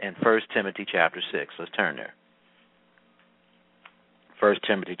 in 1 Timothy chapter 6. Let's turn there. 1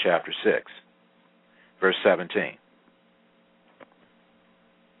 Timothy chapter 6, verse 17.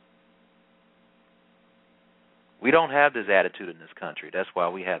 We don't have this attitude in this country. That's why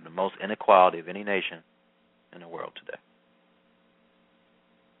we have the most inequality of any nation in the world today.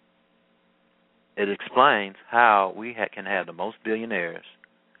 It explains how we can have the most billionaires,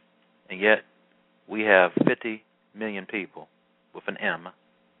 and yet we have 50 million people with an M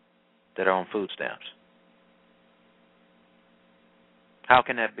that are on food stamps. How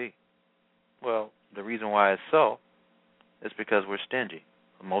can that be? Well, the reason why it's so is because we're stingy.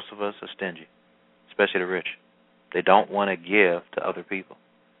 Most of us are stingy, especially the rich. They don't want to give to other people.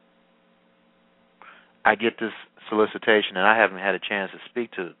 I get this solicitation, and I haven't had a chance to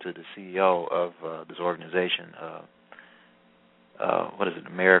speak to the CEO of this organization. What is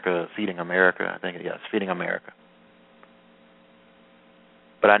it? Feeding America. I think it's Feeding America.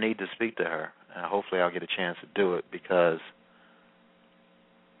 But I need to speak to her, and hopefully I'll get a chance to do it because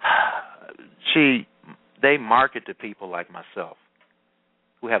they market to people like myself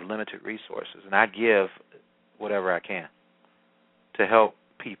who have limited resources, and I give whatever I can to help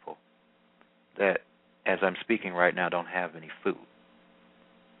people that, as I'm speaking right now, don't have any food.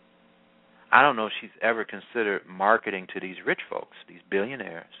 I don't know if she's ever considered marketing to these rich folks, these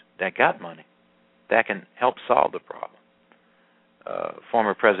billionaires that got money, that can help solve the problem.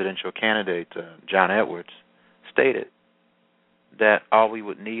 Former presidential candidate John Edwards stated that all we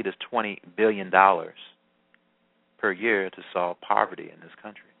would need is $20 billion per year to solve poverty in this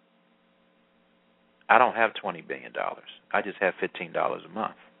country. I don't have $20 billion. I just have $15 a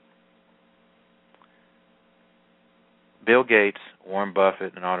month. Bill Gates, Warren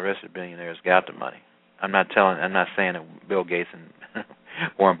Buffett, and all the rest of the billionaires got the money. I'm not saying that Bill Gates and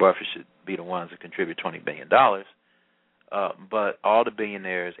Warren Buffett should be the ones that contribute $20 billion. But all the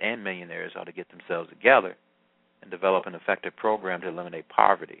billionaires and millionaires ought to get themselves together and develop an effective program to eliminate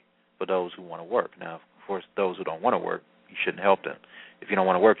poverty for those who want to work. Now, of course, those who don't want to work, you shouldn't help them. If you don't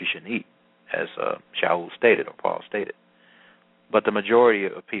want to work, you shouldn't eat, as Shaul stated or Paul stated. But the majority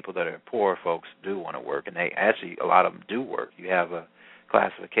of people that are poor folks do want to work, and a lot of them do work. You have a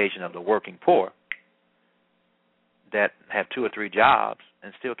classification of the working poor that have 2 or 3 jobs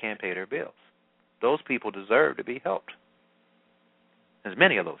and still can't pay their bills. Those people deserve to be helped. There's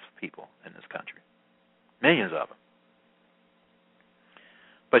many of those people in this country, millions of them.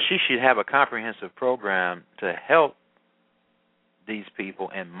 But she should have a comprehensive program to help these people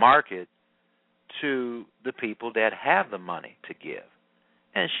and market to the people that have the money to give.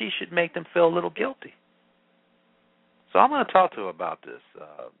 And she should make them feel a little guilty. So I'm going to talk to her about this.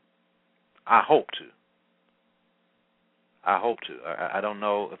 I hope to. I don't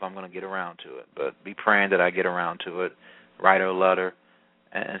know if I'm going to get around to it, but be praying that I get around to it, write her a letter,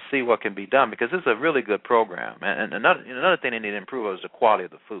 and see what can be done, because this is a really good program. And another thing they need to improve is the quality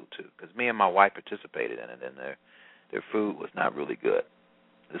of the food, too, because me and my wife participated in it, and their food was not really good.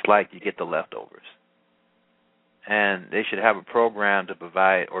 It's like you get the leftovers. And they should have a program to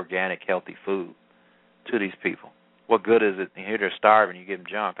provide organic, healthy food to these people. What good is it? Here they're starving, you give them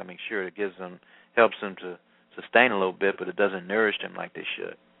junk. I mean, sure, it helps them to sustain a little bit, but it doesn't nourish them like they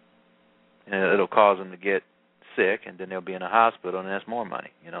should. And it'll cause them to get sick, and then they'll be in a hospital, and that's more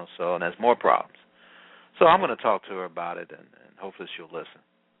money, and that's more problems. So I'm going to talk to her about it, and hopefully she'll listen.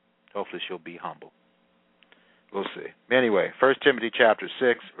 Hopefully she'll be humble. We'll see. Anyway, 1 Timothy chapter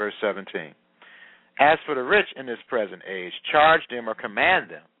 6, verse 17. As for the rich in this present age, charge them or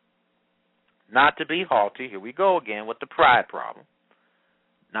command them not to be haughty. Here we go again with the pride problem.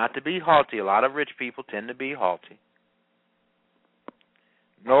 Not to be haughty. A lot of rich people tend to be haughty.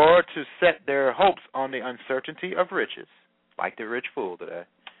 Nor to set their hopes on the uncertainty of riches, like the rich fool that I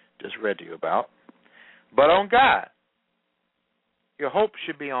just read to you about, but on God. Your hope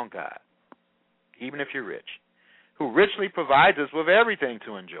should be on God, even if you're rich, who richly provides us with everything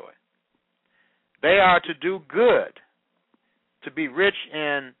to enjoy. They are to do good, to be rich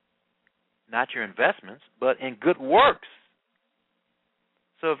in not your investments, but in good works.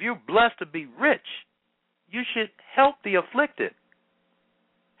 So if you're blessed to be rich, you should help the afflicted,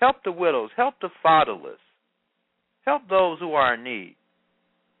 help the widows, help the fatherless, help those who are in need,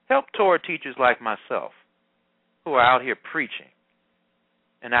 help Torah teachers like myself who are out here preaching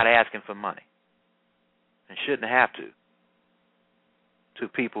and not asking for money. and shouldn't have to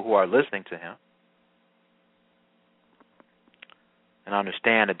people who are listening to him, and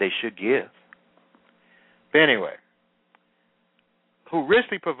understand that they should give. But anyway, who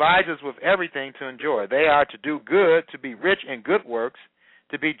richly provides us with everything to enjoy. They are to do good, to be rich in good works,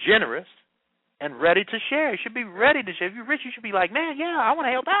 to be generous, and ready to share. You should be ready to share. If you're rich, you should be like, man, yeah, I want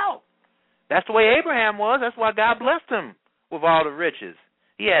to help out. That's the way Abraham was. That's why God blessed him with all the riches.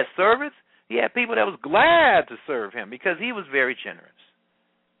 He had servants. He had people that was glad to serve him because he was very generous.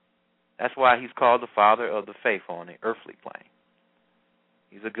 That's why he's called the father of the faithful on the earthly plane.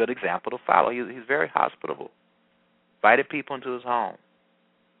 He's a good example to follow. He's very hospitable. Invited people into his home.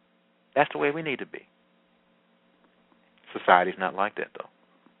 That's the way we need to be. Society's not like that, though.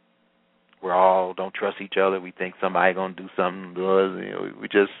 We're all don't trust each other. We think somebody's going to do something to us. You know,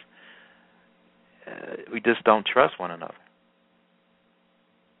 we just don't trust one another.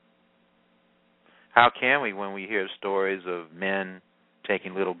 How can we when we hear stories of men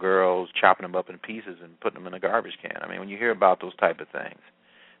taking little girls, chopping them up in pieces and putting them in a garbage can? I mean, when you hear about those type of things,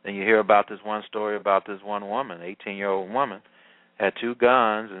 then you hear about this one story about this one woman, 18-year-old woman, had 2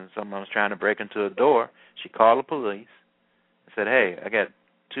 guns, and someone was trying to break into a door. She called the police and said, hey, I got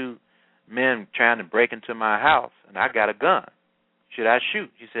 2 men trying to break into my house, and I got a gun. Should I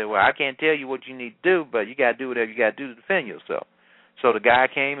shoot? She said, well, I can't tell you what you need to do, but you got to do whatever you got to do to defend yourself. So the guy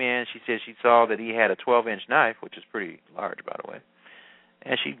came in. She said she saw that he had a 12-inch knife, which is pretty large, by the way.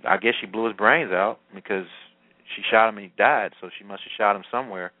 And I guess she blew his brains out because she shot him and he died, so she must have shot him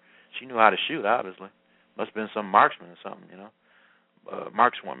somewhere. She knew how to shoot, obviously. Must have been some marksman or something, you know,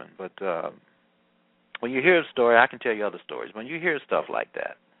 markswoman. But when you hear a story, I can tell you other stories. When you hear stuff like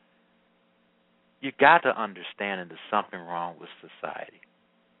that, you got to understand that there's something wrong with society,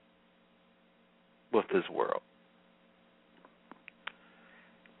 with this world.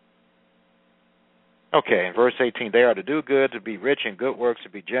 Okay, in verse 18, they are to do good, to be rich in good works, to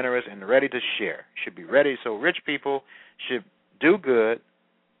be generous, and ready to share. Should be ready. So rich people should do good.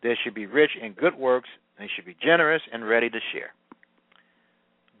 They should be rich in good works. They should be generous and ready to share.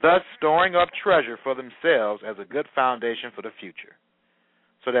 Thus, storing up treasure for themselves as a good foundation for the future,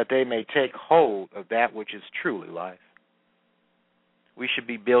 so that they may take hold of that which is truly life. We should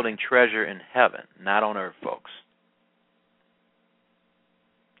be building treasure in heaven, not on earth, folks.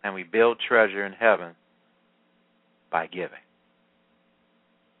 And we build treasure in heaven by giving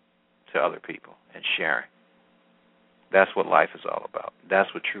to other people and sharing. That's what life is all about.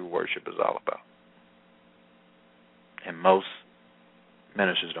 That's what true worship is all about. And most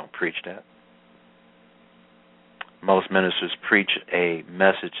ministers don't preach that. Most ministers preach a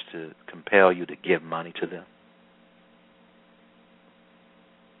message to compel you to give money to them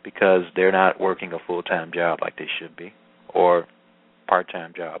because they're not working a full-time job like they should be, or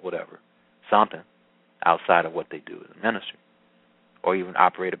part-time job, whatever, something outside of what they do as a ministry, or even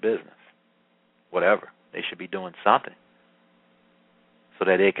operate a business, whatever. They should be doing something so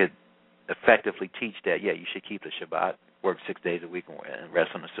that they could effectively teach that, yeah, you should keep the Shabbat, work 6 days a week and rest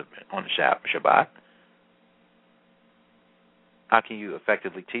on the Shabbat. How can you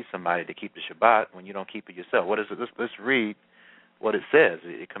effectively teach somebody to keep the Shabbat when you don't keep it yourself? What is it? Let's read what it says,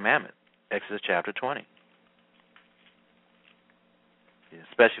 the commandment, Exodus chapter 20.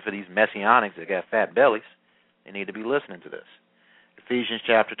 Especially for these messianics that got fat bellies, they need to be listening to this. Ephesians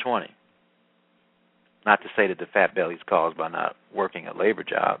chapter 20. Not to say that the fat belly is caused by not working a labor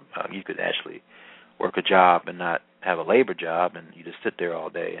job. You could actually work a job and not have a labor job, and you just sit there all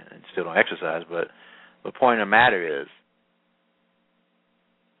day and still don't exercise. But the point of the matter is,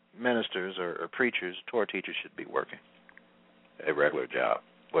 ministers or preachers, Torah teachers should be working a regular job,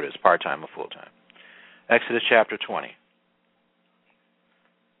 whether it's part-time or full-time. Exodus chapter 20.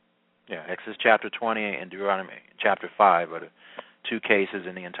 Yeah, Exodus chapter 20 and Deuteronomy chapter 5 are the 2 cases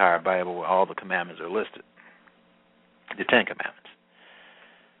in the entire Bible where all the commandments are listed, the 10 commandments.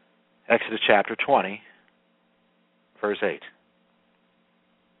 Exodus chapter 20, verse 8.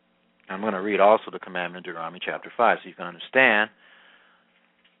 I'm going to read also the commandment in Deuteronomy chapter 5 so you can understand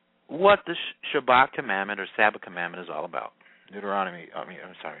what the Shabbat commandment or Sabbath commandment is all about.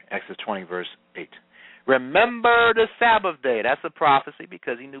 Exodus 20, verse 8. Remember the Sabbath day. That's a prophecy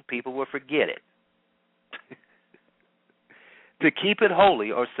because he knew people would forget it. To keep it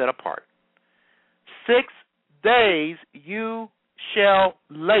holy or set apart. 6 days you shall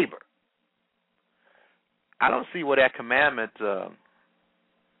labor. I don't see where that commandment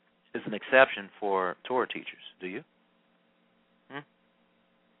is an exception for Torah teachers. Do you?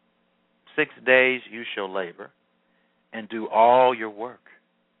 6 days you shall labor and do all your work.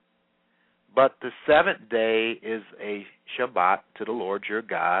 But the 7th day is a Shabbat to the Lord your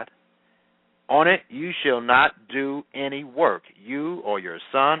God. On it you shall not do any work, you or your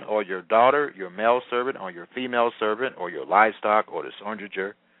son or your daughter, your male servant or your female servant, or your livestock, or the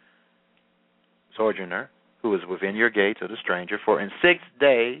sojourner who is within your gates, or the stranger. For in 6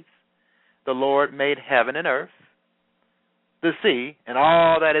 days the Lord made heaven and earth, the sea, and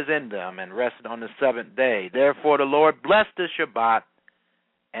all that is in them, and rested on the seventh day. Therefore the Lord blessed the Shabbat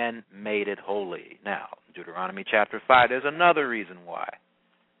and made it holy. Now, Deuteronomy chapter 5, there's another reason why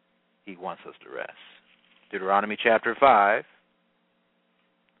he wants us to rest. Deuteronomy chapter 5,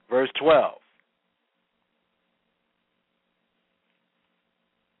 verse 12.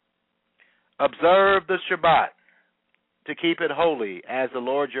 Observe the Shabbat to keep it holy, as the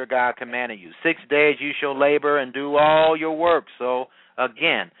Lord your God commanded you. 6 days you shall labor and do all your work. So,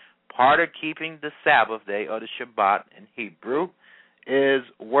 again, part of keeping the Sabbath day, or the Shabbat in Hebrew, is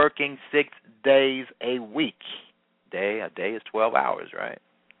working 6 days a week. A day is 12 hours, right?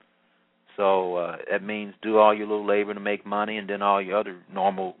 So that means do all your little labor to make money, and then all your other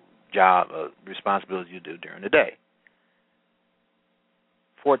normal job responsibilities you do during the day.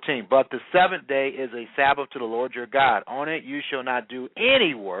 14, but the seventh day is a Sabbath to the Lord your God. On it you shall not do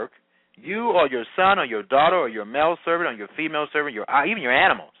any work, you or your son or your daughter or your male servant or your female servant, even your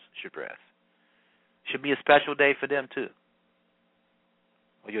animals should rest. Should be a special day for them too.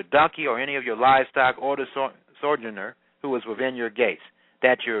 Or your donkey or any of your livestock, or the sojourner who is within your gates,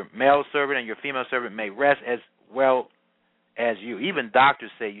 that your male servant and your female servant may rest as well as you. Even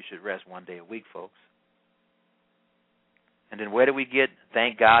doctors say you should rest 1 day a week, folks. And then where do we get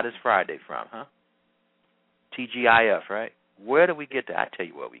thank God it's Friday from, huh? TGIF, right? Where do we get that? I tell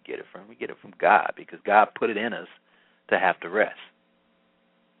you where we get it from. We get it from God, because God put it in us to have to rest.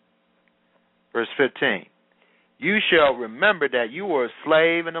 Verse 15. You shall remember that you were a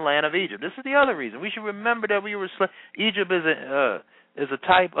slave in the land of Egypt. This is the other reason. We should remember that we were slaves. Egypt is a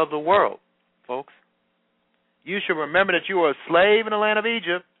type of the world, folks. You shall remember that you were a slave in the land of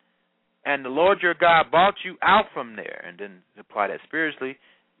Egypt, and the Lord your God brought you out from there. And then apply that spiritually.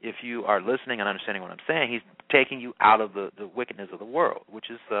 If you are listening and understanding what I'm saying, he's taking you out of the wickedness of the world, which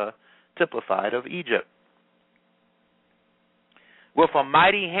is typified of Egypt. With a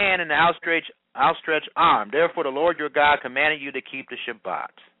mighty hand and an outstretched arm. Therefore the Lord your God commanded you to keep the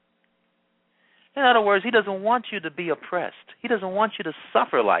Shabbat. In other words, he doesn't want you to be oppressed. He doesn't want you to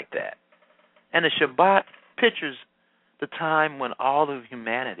suffer like that. And the Shabbat pictures the time when all of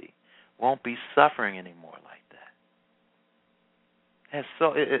humanity won't be suffering anymore like that. And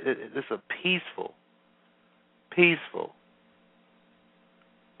so it's a peaceful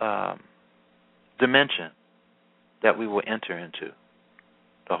dimension that we will enter into,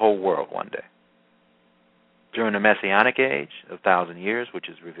 the whole world one day. During the Messianic age of 1,000 years, which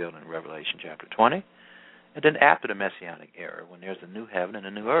is revealed in Revelation chapter 20, and then after the Messianic era, when there's a new heaven and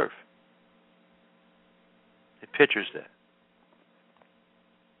a new earth. It pictures that.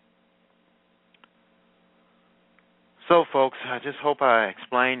 So, folks, I just hope I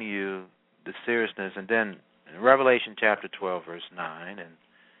explained to you the seriousness. And then in Revelation chapter 12, verse 9, and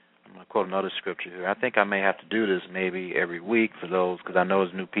I'm going to quote another scripture here. I think I may have to do this maybe every week for those, because I know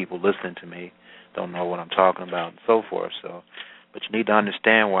there's new people listening to me, don't know what I'm talking about and so forth. So, but you need to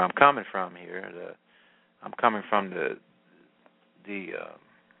understand where I'm coming from here. I'm coming from the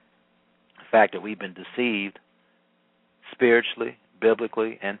fact that we've been deceived spiritually,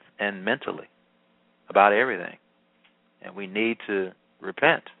 biblically, and mentally about everything. And we need to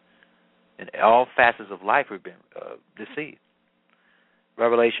repent. In all facets of life, we've been deceived.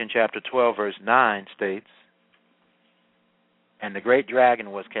 Revelation chapter 12, verse 9 states, and the great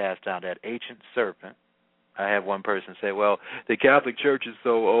dragon was cast out, that ancient serpent. I had one person say, well, the Catholic Church is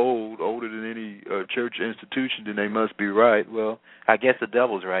so old, older than any church institution, then they must be right. Well, I guess the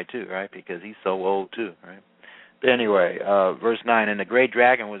devil's right too, right? Because he's so old too, right? But anyway, verse 9, and the great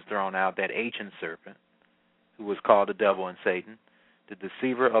dragon was thrown out, that ancient serpent, who was called the devil and Satan, the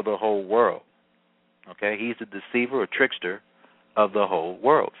deceiver of the whole world. Okay, he's the deceiver or trickster of the whole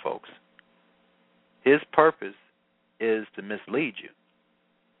world, folks. His purpose is to mislead you.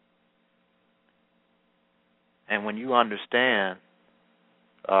 And when you understand,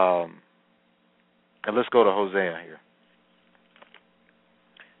 and let's go to Hosea here.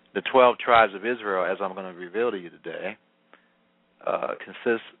 The 12 tribes of Israel, as I'm going to reveal to you today,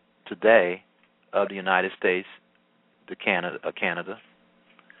 consists today of the United States, Canada,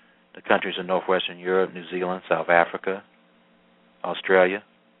 the countries in northwestern Europe, New Zealand, South Africa, Australia,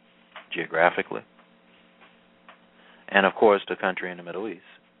 geographically, and of course the country in the Middle East,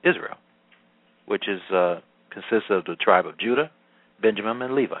 Israel, which is consists of the tribe of Judah, Benjamin,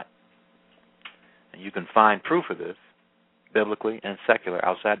 and Levi. And you can find proof of this biblically and secular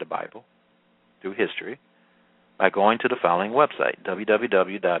outside the Bible through history by going to the following website,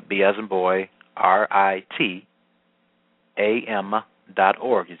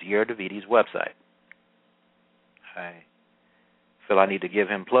 www.BasandBoyRitam.org is Yair Davidi's website. I feel I need to give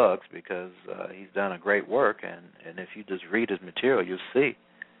him plugs because he's done a great work, and if you just read his material, you'll see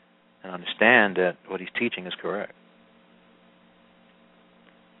and understand that what he's teaching is correct.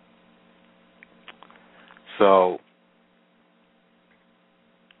 So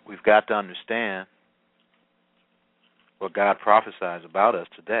we've got to understand what God prophesies about us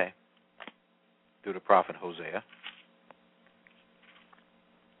today through the prophet Hosea.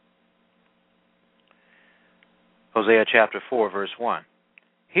 Hosea chapter 4, verse 1.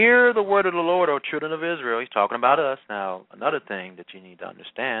 Hear the word of the Lord, O children of Israel. He's talking about us. Now, another thing that you need to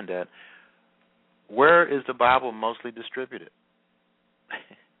understand that where is the Bible mostly distributed?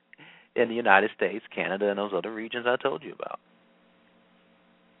 In the United States, Canada, and those other regions I told you about.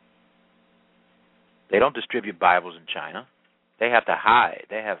 They don't distribute Bibles in China. They have to hide.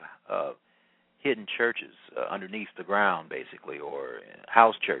 They have hidden churches underneath the ground, basically, or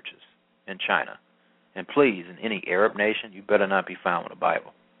house churches in China. And please, in any Arab nation, you better not be found with a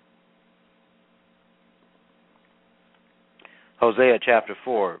Bible. Hosea chapter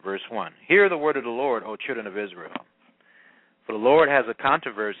 4, verse 1. Hear the word of the Lord, O children of Israel. For the Lord has a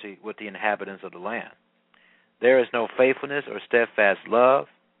controversy with the inhabitants of the land. There is no faithfulness or steadfast love,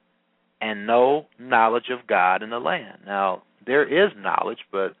 and no knowledge of God in the land. Now, there is knowledge,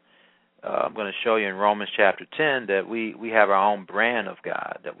 but I'm going to show you in Romans chapter 10 that we have our own brand of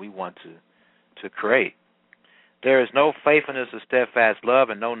God that we want to create. There is no faithfulness or steadfast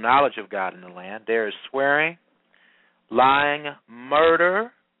love and no knowledge of God in the land. There is swearing, lying,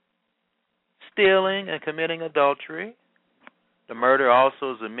 murder, stealing, and committing adultery. The murder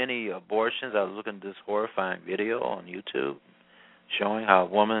also is the many abortions. I was looking at this horrifying video on YouTube showing how a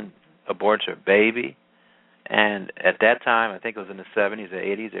woman aborts her baby. And at that time, I think it was in the 70s or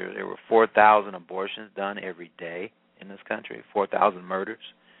 80s, there were 4,000 abortions done every day in this country, 4,000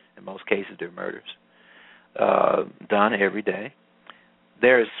 murders. In most cases, they're murders done every day.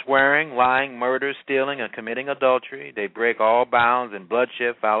 There is swearing, lying, murder, stealing, and committing adultery. They break all bounds, and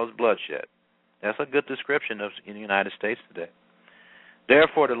bloodshed follows bloodshed. That's a good description of in the United States today.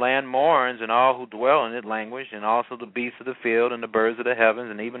 Therefore the land mourns, and all who dwell in it languish, and also the beasts of the field and the birds of the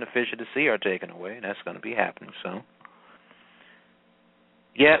heavens, and even the fish of the sea are taken away. And that's going to be happening soon.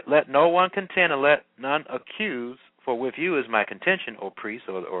 Yet let no one contend, and let none accuse, for with you is my contention, O priest,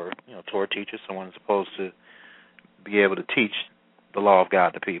 or Torah teacher, someone supposed to be able to teach the law of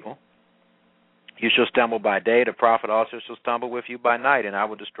God to people. You shall stumble by day, the prophet also shall stumble with you by night, and I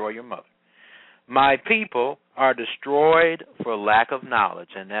will destroy your mother. My people are destroyed for lack of knowledge.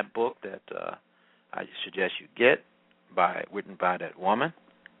 And that book that I suggest you get, written by that woman.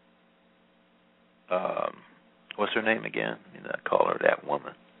 What's her name again? I call her that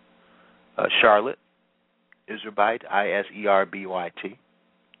woman. Charlotte Iserbyt, Iserbyt,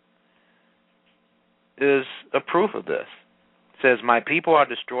 is a proof of this. It says, my people are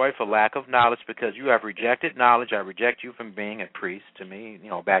destroyed for lack of knowledge because you have rejected knowledge. I reject you from being a priest. To me,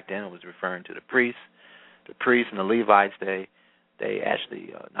 back then it was referring to the priests. The priests and the Levites, they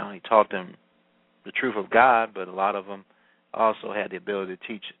actually not only taught them the truth of God, but a lot of them also had the ability to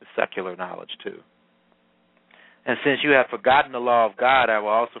teach secular knowledge too. And since you have forgotten the law of God, I will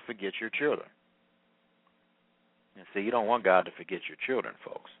also forget your children. And see, you don't want God to forget your children,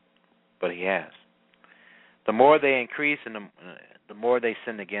 folks, but he has. The more they increase and the more they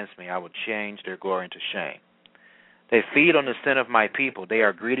sin against me, I will change their glory into shame. They feed on the sin of my people. They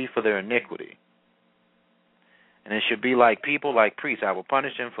are greedy for their iniquity. And it should be like people, like priests. I will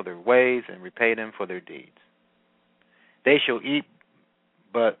punish them for their ways and repay them for their deeds. They shall eat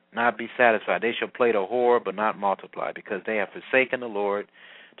but not be satisfied. They shall play the whore but not multiply, because they have forsaken the Lord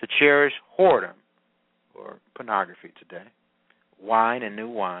to cherish whoredom, or pornography today, wine and new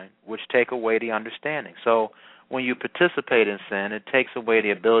wine, which take away the understanding. So when you participate in sin, it takes away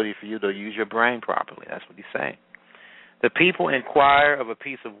the ability for you to use your brain properly. That's what he's saying. The people inquire of a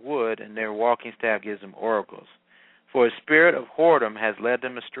piece of wood, and their walking staff gives them oracles. For a spirit of whoredom has led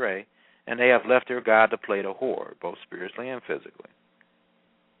them astray, and they have left their God to play the whore, both spiritually and physically.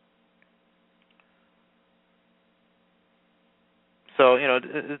 So,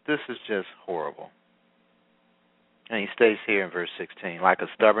 this is just horrible. And he states here in verse 16, like a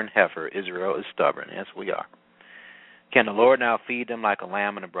stubborn heifer, Israel is stubborn. Yes, we are. Can the Lord now feed them like a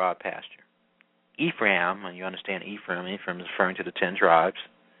lamb in a broad pasture? Ephraim, and you understand Ephraim is referring to the 10 tribes,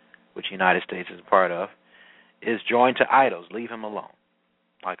 which the United States is a part of, is joined to idols. Leave him alone.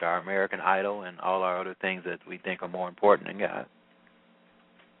 Like our American Idol and all our other things that we think are more important than God.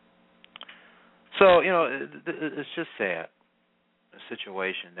 So, it's just sad, the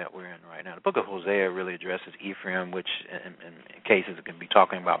situation that we're in right now. The book of Hosea really addresses Ephraim, which in cases it can be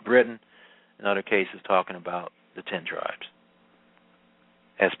talking about Britain, in other cases talking about the 10 tribes,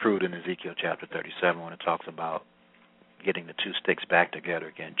 as proved in Ezekiel chapter 37 when it talks about getting the two sticks back together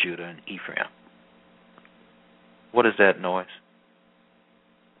again, Judah and Ephraim. What is that noise?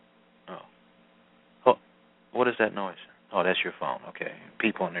 Oh, what is that noise? Oh, that's your phone. Okay.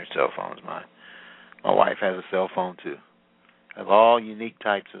 People on their cell phones. My wife has a cell phone too. Have all unique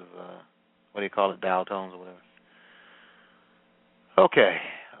types of what do you call it, dial tones or whatever. Okay.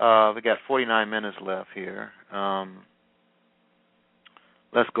 We got 49 minutes left here.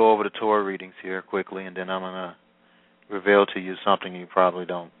 Let's go over the Torah readings here quickly, and then I'm going to reveal to you something you probably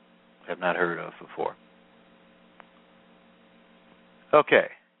have not heard of before. Okay.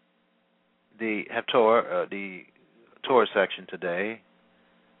 The Haftorah, the Torah section today.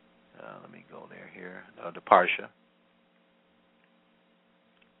 Let me go here. The Parsha.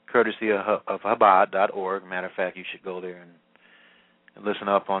 Courtesy of Chabad.org. Matter of fact, you should go there and listen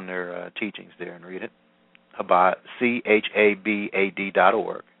up on their teachings there and read it. Chabad,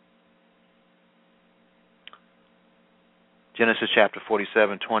 Chabad.org. Genesis chapter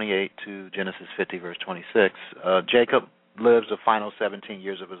 47:28 to Genesis 50, verse 26. Jacob lives the final 17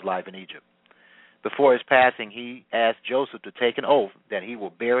 years of his life in Egypt. Before his passing, he asked Joseph to take an oath that he will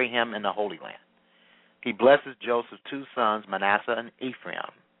bury him in the Holy Land. He blesses Joseph's two sons, Manasseh and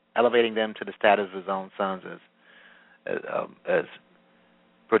Ephraim, elevating them to the status of his own sons as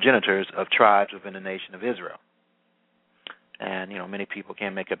progenitors of tribes within the nation of Israel. And, many people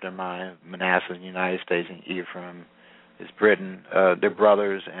can't make up their mind. Manasseh is the United States and Ephraim is Britain. They're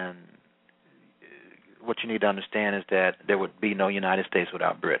brothers, and what you need to understand is that there would be no United States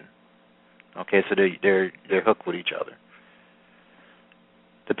without Britain. Okay, so they're hooked with each other.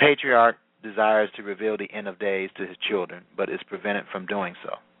 The patriarch desires to reveal the end of days to his children, but is prevented from doing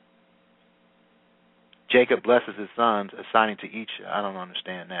so. Jacob blesses his sons, assigning to each, I don't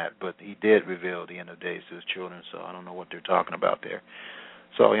understand that, but he did reveal the end of days to his children, so I don't know what they're talking about there.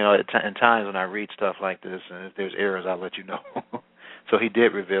 So, in times when I read stuff like this, and if there's errors, I'll let you know. So he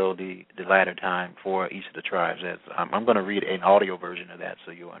did reveal the latter time for each of the tribes. I'm going to read an audio version of that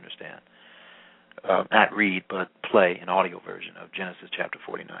so you'll understand. Not read, but play an audio version of Genesis chapter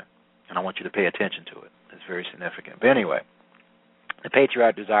 49. And I want you to pay attention to it. It's very significant. But anyway, the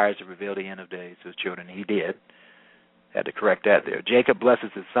patriarch desires to reveal the end of days to his children. He did. Had to correct that there. Jacob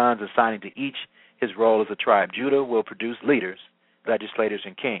blesses his sons, assigning to each his role as a tribe. Judah will produce leaders, legislators,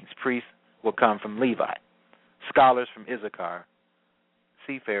 and kings. Priests will come from Levi. Scholars from Issachar.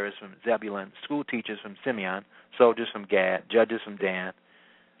 Seafarers from Zebulun. School teachers from Simeon. Soldiers from Gad. Judges from Dan.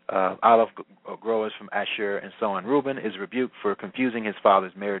 Olive growers from Asher, and so on. Reuben is rebuked for confusing his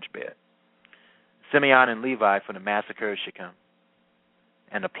father's marriage bed. Simeon and Levi for the massacre of Shechem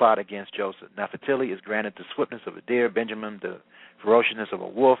and the plot against Joseph. Naphtali is granted the swiftness of a deer, Benjamin the ferociousness of a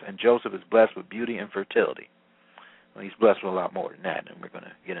wolf, and Joseph is blessed with beauty and fertility. Well, he's blessed with a lot more than that, and we're going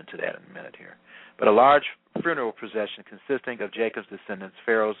to get into that in a minute here. But a large funeral procession consisting of Jacob's descendants,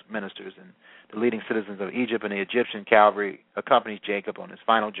 Pharaoh's ministers, and the leading citizens of Egypt and the Egyptian cavalry accompanies Jacob on his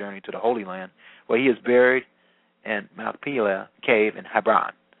final journey to the Holy Land, where he is buried in Machpelah cave in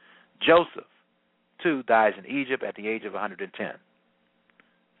Hebron. Joseph, too, dies in Egypt at the age of 110.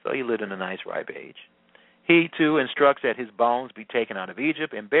 So he lived in a nice ripe age. He, too, instructs that his bones be taken out of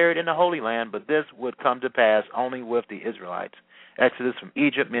Egypt and buried in the Holy Land, but this would come to pass only with the Israelites. Exodus from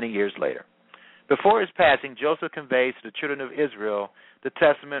Egypt many years later. Before his passing, Joseph conveys to the children of Israel the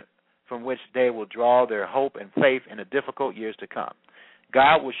testament from which they will draw their hope and faith in the difficult years to come.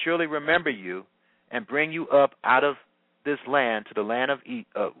 God will surely remember you and bring you up out of this land to the land of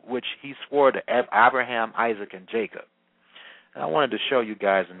which he swore to Abraham, Isaac, and Jacob. And I wanted to show you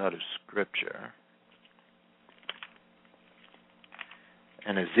guys another scripture.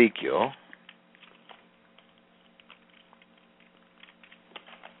 In Ezekiel.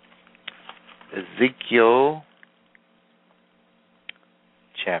 Ezekiel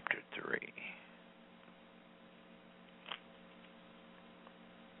chapter 3.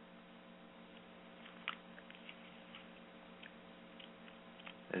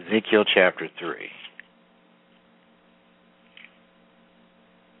 Ezekiel chapter 3.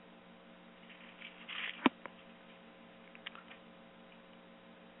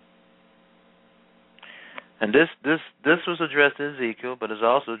 And this was addressed to Ezekiel, but is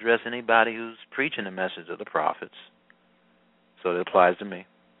also addressed to anybody who's preaching the message of the prophets. So it applies to me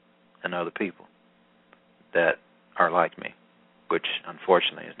and other people that are like me, which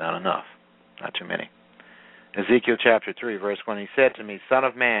unfortunately is not enough, not too many. Ezekiel chapter 3, verse 1, he said to me, Son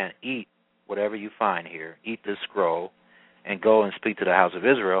of man, eat whatever you find here, eat this scroll, and go and speak to the house of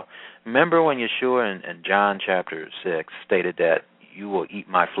Israel. Remember when Yeshua in John chapter 6 stated that you will eat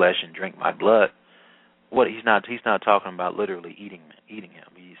my flesh and drink my blood? What he's not talking about literally eating him.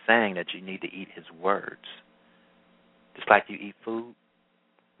 He's saying that you need to eat his words. Just like you eat food.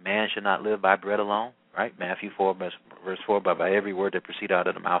 Man should not live by bread alone, right? Matthew 4, verse 4, but by every word that proceeds out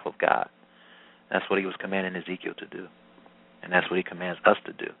of the mouth of God. That's what he was commanding Ezekiel to do. And that's what he commands us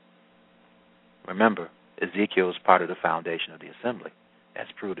to do. Remember, Ezekiel is part of the foundation of the assembly, as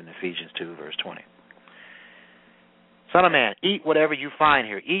proved in Ephesians 2, verse 20. Son of man, eat whatever you find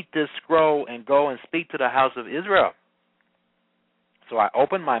here. Eat this scroll and go and speak to the house of Israel. So I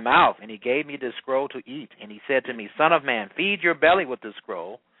opened my mouth, and he gave me this scroll to eat. And he said to me, Son of man, feed your belly with this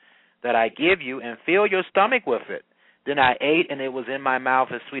scroll that I give you, and fill your stomach with it. Then I ate, and it was in my mouth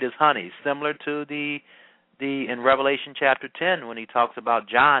as sweet as honey, similar to the in Revelation chapter 10 when he talks about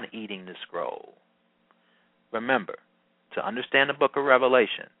John eating the scroll. Remember, to understand the book of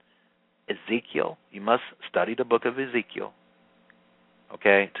Revelation, Ezekiel, you must study the book of Ezekiel,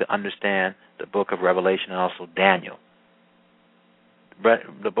 okay, to understand the book of Revelation and also Daniel.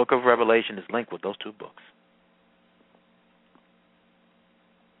 The book of Revelation is linked with those two books.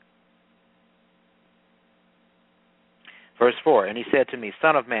 Verse 4, and he said to me,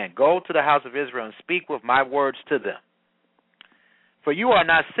 Son of man, go to the house of Israel and speak with my words to them. For you are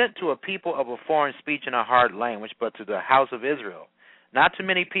not sent to a people of a foreign speech and a hard language, but to the house of Israel. Not to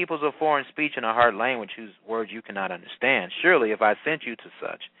many peoples of foreign speech and a hard language whose words you cannot understand. Surely if I sent you to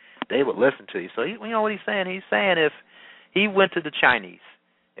such, they would listen to you. So you know what he's saying? He's saying if he went to the Chinese,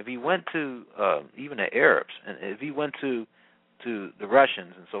 if he went to even the Arabs, and if he went to the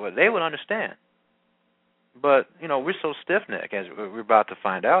Russians and so on, they would understand. But, you know, we're so stiff-necked, as we're about to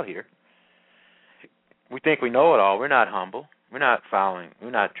find out here. We think we know it all. We're not humble. We're not following.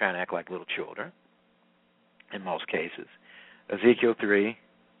 We're not trying to act like little children in most cases. Ezekiel 3,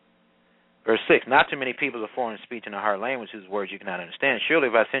 verse 6, not too many people of foreign speech and a hard language whose words you cannot understand. Surely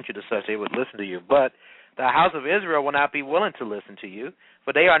if I sent you to such, they would listen to you. But the house of Israel will not be willing to listen to you,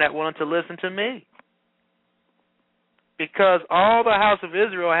 for they are not willing to listen to me. Because all the house of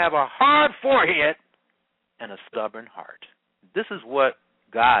Israel have a hard forehead and a stubborn heart. This is what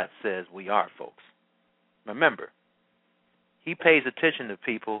God says we are, folks. Remember, he pays attention to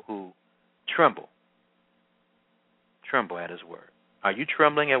people who tremble at his word. Are you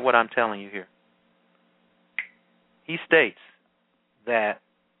trembling at what I'm telling you here? He states that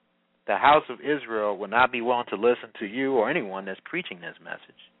the house of Israel will not be willing to listen to you or anyone that's preaching this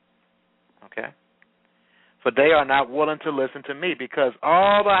message. Okay? For they are not willing to listen to me, because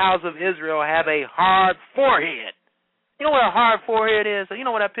all the house of Israel have a hard forehead. You know what a hard forehead is? You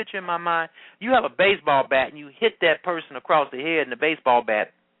know what I picture in my mind? You have a baseball bat and you hit that person across the head and the baseball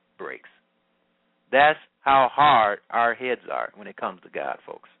bat breaks. That's how hard our heads are when it comes to God,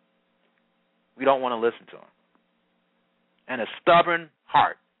 folks. We don't want to listen to him. And a stubborn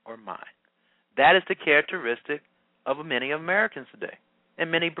heart or mind. That is the characteristic of many Americans today,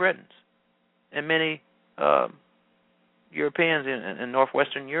 and many Britons, and many Europeans in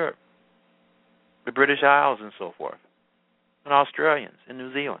northwestern Europe, the British Isles and so forth, and Australians and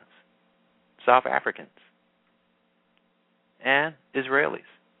New Zealanders, South Africans, and Israelis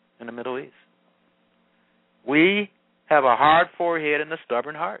in the Middle East. We have a hard forehead and a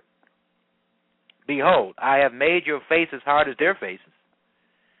stubborn heart. Behold, I have made your face as hard as their faces,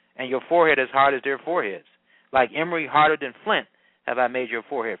 and your forehead as hard as their foreheads. Like emery harder than flint have I made your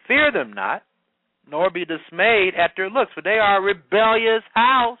forehead. Fear them not, nor be dismayed at their looks, for they are a rebellious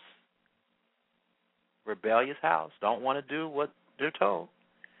house. Rebellious house. Don't want to do what they're told.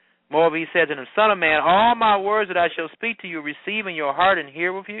 Moreover, he said to them, Son of man, all my words that I shall speak to you, receive in your heart and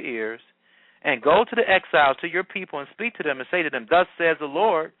hear with your ears, and go to the exiles, to your people, and speak to them, and say to them, Thus says the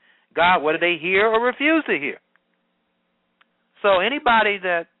Lord God, whether they hear or refuse to hear. So anybody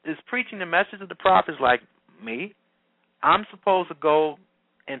that is preaching the message of the prophets like me, I'm supposed to go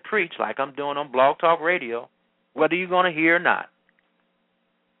and preach like I'm doing on Blog Talk Radio, whether you're going to hear or not.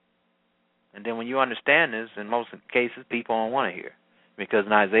 And then when you understand this, in most cases, people don't want to hear. Because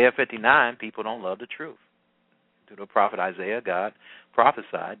in Isaiah 59, people don't love the truth. Through the prophet Isaiah, God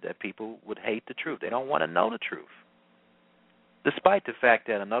prophesied that people would hate the truth. They don't want to know the truth. Despite the fact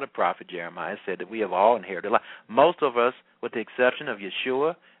that another prophet, Jeremiah, said that we have all inherited life. Most of us, with the exception of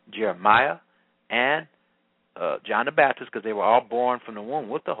Yeshua, Jeremiah, and John the Baptist, because they were all born from the womb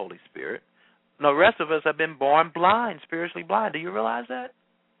with the Holy Spirit. The rest of us have been born blind, spiritually blind. Do you realize that?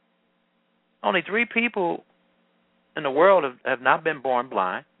 Only 3 people in the world have not been born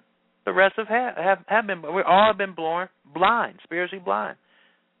blind. The rest have been. We all have been born blind, spiritually blind.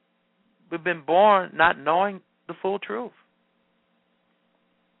 We've been born not knowing the full truth.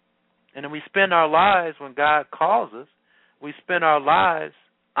 And then we spend our lives, when God calls us, we spend our lives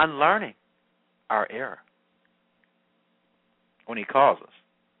unlearning our error when He calls us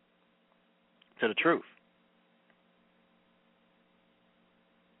to the truth.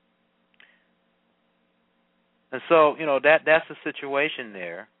 And so, that's the situation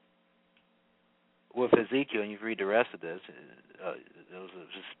there with Ezekiel, and you read the rest of this. There was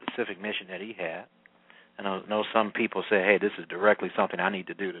a specific mission that he had. And I know some people say, hey, this is directly something I need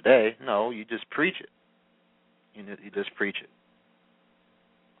to do today. No, you just preach it. You just preach it.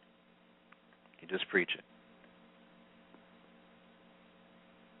 You just preach it.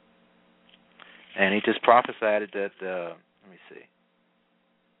 And he just prophesied that, let me see.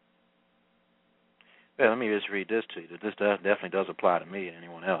 Well, let me just read this to you. This definitely does apply to me and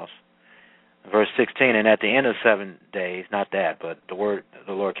anyone else. Verse 16, and at the end of 7 days, not that, but the word of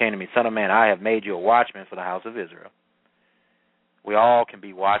the Lord came to me, Son of man, I have made you a watchman for the house of Israel. We all can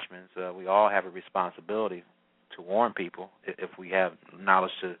be watchmen. We all have a responsibility to warn people if we have knowledge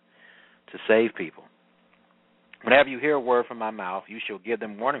to save people. Whenever you hear a word from my mouth, you shall give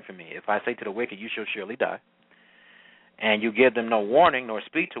them warning from me. If I say to the wicked, you shall surely die, and you give them no warning, nor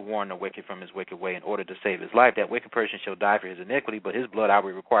speak to warn the wicked from his wicked way in order to save his life, that wicked person shall die for his iniquity, but his blood I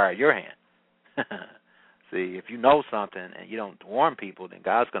will require at your hand. See, if you know something and you don't warn people, then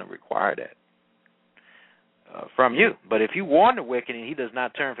God's going to require that from you. But if you warn the wicked and he does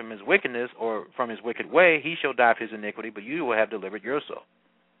not turn from his wickedness or from his wicked way, he shall die for his iniquity, but you will have delivered your soul.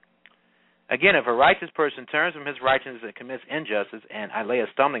 Again, if a righteous person turns from his righteousness and commits injustice, and I lay a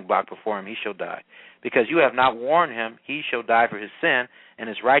stumbling block before him, he shall die. Because you have not warned him, he shall die for his sin, and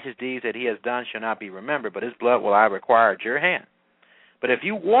his righteous deeds that he has done shall not be remembered, but his blood will I require at your hand. But if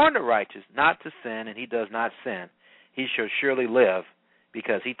you warn the righteous not to sin, and he does not sin, he shall surely live,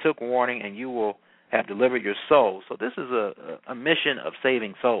 because he took warning, and you will have delivered your soul. So this is a mission of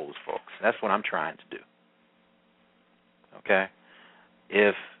saving souls, folks. That's what I'm trying to do. Okay?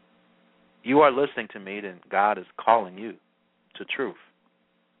 If you are listening to me, then God is calling you to truth.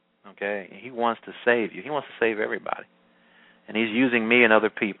 Okay? He wants to save you. He wants to save everybody. And he's using me and other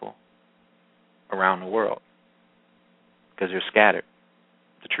people around the world, because they're scattered,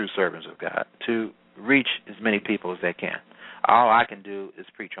 the true servants of God, to reach as many people as they can. All I can do is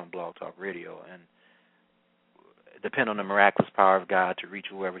preach on Blog Talk Radio and depend on the miraculous power of God to reach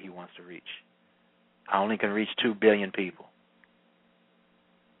whoever he wants to reach. I only can reach 2 billion people.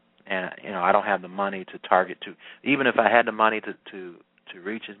 And, I don't have the money to target to. Even if I had the money to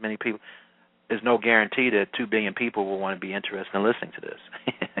reach as many people, there's no guarantee that 2 billion people will want to be interested in listening to this.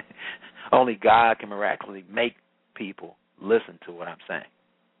 Only God can miraculously make people listen to what I'm saying.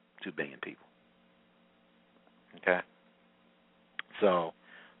 2 billion people. Okay? So,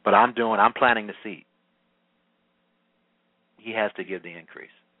 but I'm planting the seed. He has to give the increase.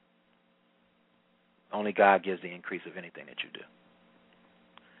 Only God gives the increase of anything that you do.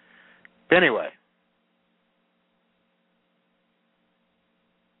 Anyway,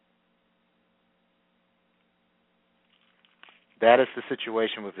 that is the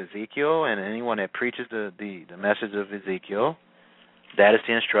situation with Ezekiel, and anyone that preaches the message of Ezekiel, that is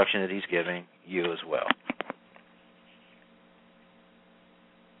the instruction that he's giving you as well.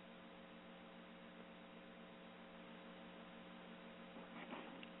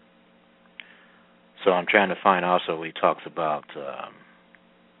 So I'm trying to find also, he talks about,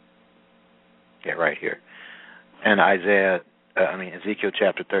 right here, and Ezekiel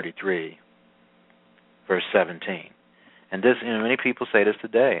chapter 33, verse 17. And this, many people say this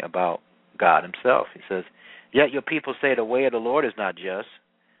today about God himself. He says, yet your people say the way of the Lord is not just,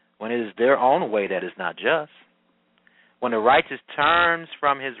 when it is their own way that is not just. When the righteous turns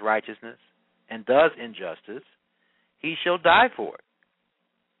from his righteousness and does injustice, he shall die for it.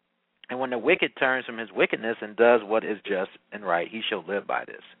 And when the wicked turns from his wickedness and does what is just and right, he shall live by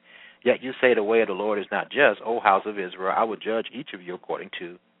this. Yet you say the way of the Lord is not just, O house of Israel, I will judge each of you according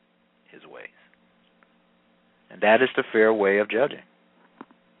to his ways. And that is the fair way of judging.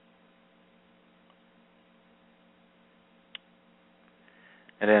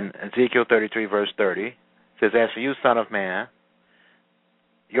 And then Ezekiel 33, verse 30, says, as for you, son of man,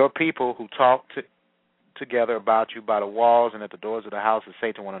 your people who talk together about you by the walls and at the doors of the houses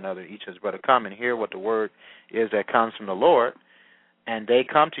say to one another, each his brother, come and hear what the word is that comes from the Lord. And they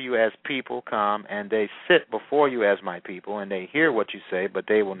come to you as people come, and they sit before you as my people, and they hear what you say, but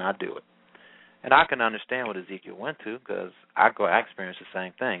they will not do it. And I can understand what Ezekiel went to, because I experienced the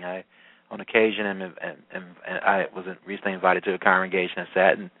same thing. On occasion, and I was recently invited to a congregation. I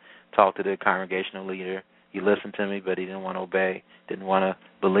sat and talked to the congregational leader, He listened to me, but he didn't want to obey, didn't want to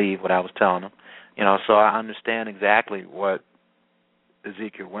believe what I was telling him. So I understand exactly what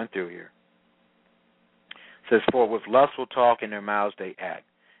Ezekiel went through here. It says, for with lustful talk in their mouths they act,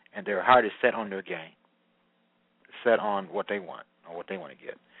 and their heart is set on their gain, set on what they want, or what they want to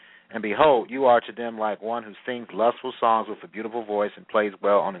get. And behold, you are to them like one who sings lustful songs with a beautiful voice and plays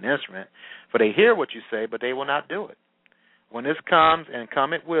well on an instrument, for they hear what you say, but they will not do it. When this comes, and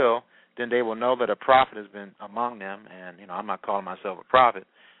come it will, then they will know that a prophet has been among them. And, I'm not calling myself a prophet,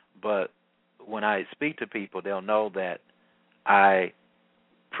 but when I speak to people, they'll know that I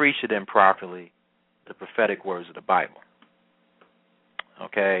preach to them properly the prophetic words of the Bible.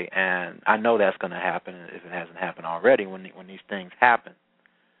 Okay? And I know that's going to happen if it hasn't happened already when these things happen.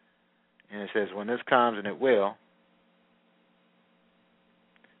 And it says, when this comes, and it will,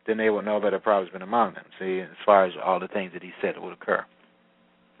 then they will know that a prophet has been among them. See, as far as all the things that he said would occur.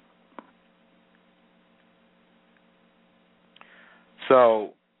 So,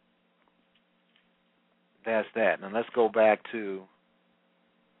 that's that. Now let's go back to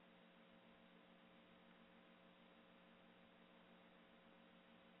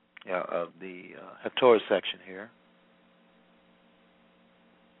the Haftorah section here.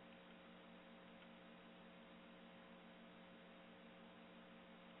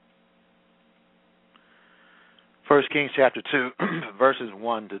 First Kings chapter 2, verses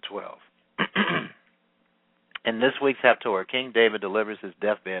 1 to 12. In this week's Haftorah, King David delivers his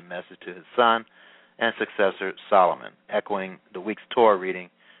deathbed message to his son and successor Solomon, echoing the week's Torah reading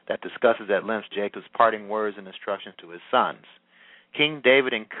that discusses at length Jacob's parting words and instructions to his sons. King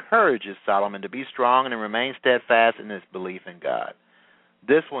David encourages Solomon to be strong and remain steadfast in his belief in God.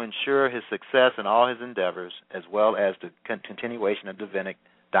 This will ensure his success in all his endeavors, as well as the continuation of the Davidic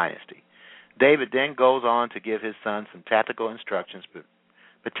dynasty. David then goes on to give his son some tactical instructions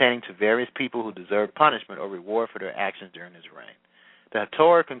pertaining to various people who deserve punishment or reward for their actions during his reign. The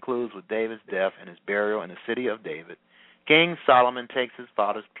Torah concludes with David's death and his burial in the city of David. King Solomon takes his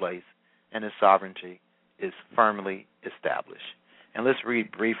father's place, and his sovereignty is firmly established. And let's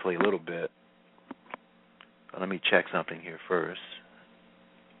read briefly a little bit. Let me check something here first,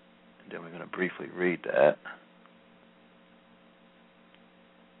 and then we're going to briefly read that.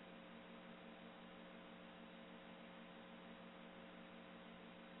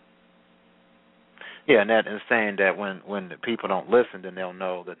 Yeah, and that is saying that when the people don't listen, then they'll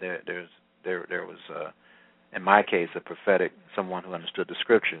know that there was, in my case, a prophetic, someone who understood the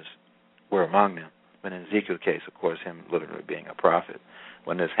scriptures were among them. But in Ezekiel's case, of course, him literally being a prophet,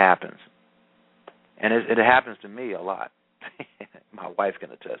 when this happens. And it happens to me a lot. My wife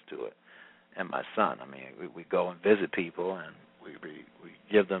can attest to it, and my son. I mean, we go and visit people, and we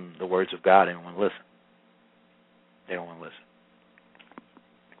give them the words of God, and they don't want to listen. They don't want to listen.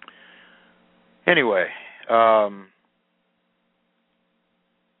 Anyway,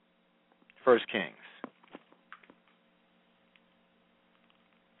 First Kings.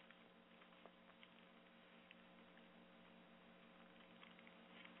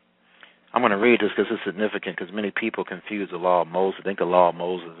 I'm going to read this because it's significant, because many people confuse the law of Moses. They think the law of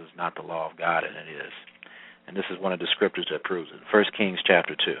Moses is not the law of God, and it is. And this is one of the scriptures that proves it. 1 Kings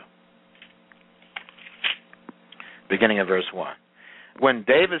chapter 2, beginning of verse 1. When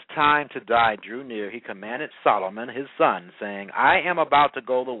David's time to die drew near, he commanded Solomon, his son, saying, I am about to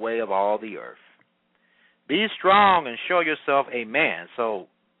go the way of all the earth. Be strong and show yourself a man. So,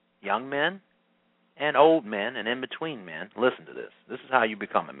 young men and old men and in-between men, listen to this. This is how you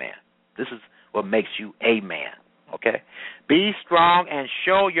become a man. This is what makes you a man, okay? Be strong and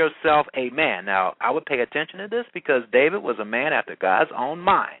show yourself a man. Now, I would pay attention to this because David was a man after God's own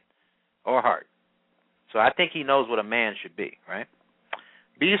mind or heart. So I think he knows what a man should be, right?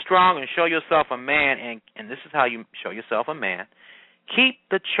 Be strong and show yourself a man, and this is how you show yourself a man. Keep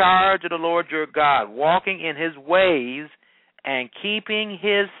the charge of the Lord your God, walking in his ways and keeping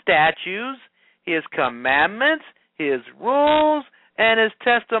his statutes, his commandments, his rules, and his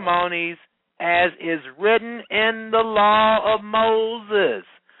testimonies, as is written in the law of Moses.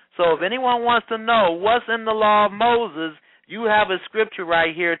 So if anyone wants to know what's in the law of Moses, you have a scripture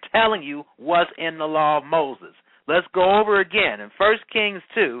right here telling you what's in the law of Moses. Let's go over again in 1 Kings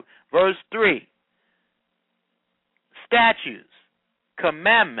 2, verse 3. Statutes,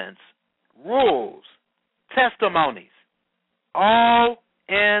 commandments, rules, testimonies, all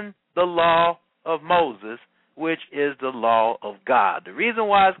in the law of Moses, which is the law of God. The reason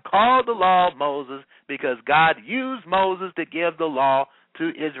why it's called the law of Moses, because God used Moses to give the law to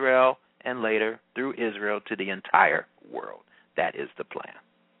Israel and later through Israel to the entire world. That is the plan.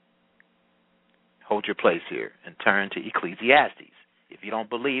 Hold your place here and turn to Ecclesiastes if you don't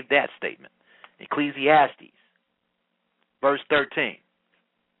believe that statement. Ecclesiastes, verse 13,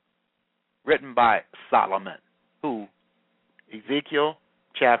 written by Solomon, who Ecclesiastes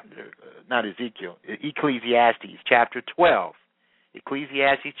chapter 12.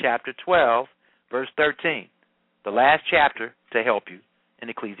 Ecclesiastes chapter 12, verse 13. The last chapter to help you in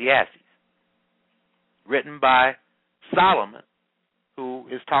Ecclesiastes. Written by Solomon, who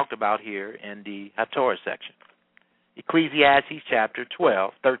is talked about here in the Haftorah section. Ecclesiastes chapter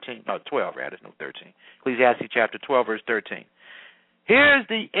 12, 13, no, 12 rather, no 13. Ecclesiastes chapter 12, verse 13. Here's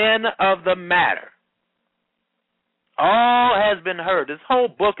the end of the matter. All has been heard. This whole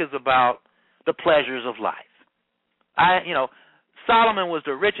book is about the pleasures of life. Solomon was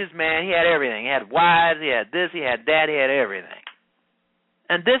the richest man. He had everything. He had wives, he had this, he had that, he had everything.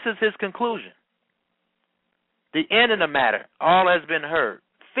 And this is his conclusion. The end of the matter, all has been heard.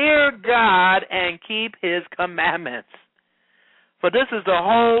 Fear God and keep his commandments. For this is the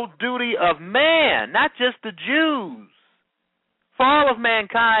whole duty of man, not just the Jews. For all of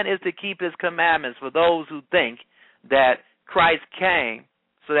mankind is to keep his commandments, for those who think that Christ came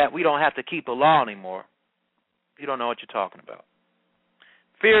so that we don't have to keep the law anymore. You don't know what you're talking about.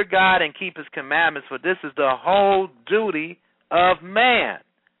 Fear God and keep his commandments, for this is the whole duty of man.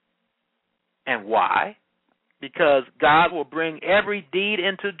 And why? Because God will bring every deed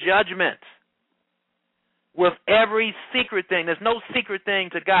into judgment with every secret thing. There's no secret thing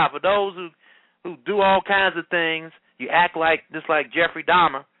to God. For those who do all kinds of things, you act just like Jeffrey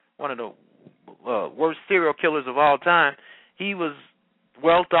Dahmer, one of the worst serial killers of all time. He was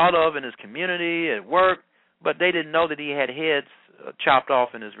well thought of in his community, at work, but they didn't know that he had heads chopped off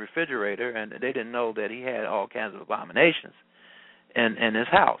in his refrigerator, and they didn't know that he had all kinds of abominations in his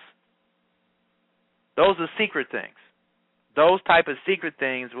house. Those are secret things. Those type of secret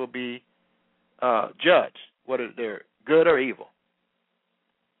things will be judged, whether they're good or evil.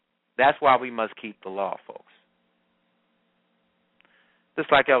 That's why we must keep the law, folks.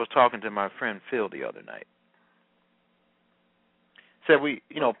 Just like I was talking to my friend Phil the other night. Said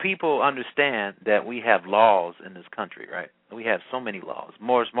people understand that we have laws in this country, right? We have so many laws,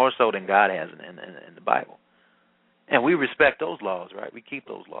 more so than God has in the Bible. And we respect those laws, right? We keep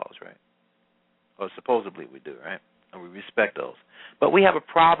those laws, right? Or supposedly we do, right? And we respect those. But we have a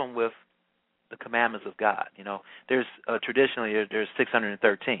problem with the commandments of God. There's traditionally there's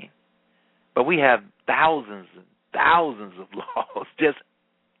 613. But we have thousands and thousands of laws just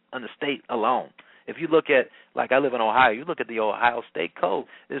on the state alone. If you look at, like I live in Ohio, you look at the Ohio State Code,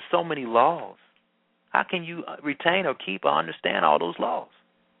 there's so many laws. How can you retain or keep or understand all those laws?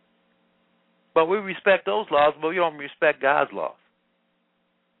 But we respect those laws, but we don't respect God's laws.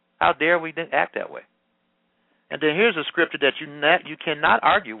 How dare we act that way? And then here's a scripture that you cannot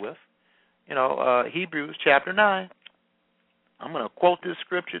argue with. Hebrews chapter 9. I'm going to quote this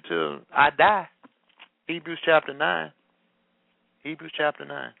scripture till I die. Hebrews chapter 9. Hebrews chapter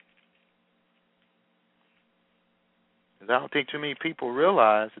 9. Because I don't think too many people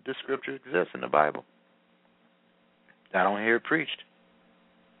realize that this scripture exists in the Bible. I don't hear it preached.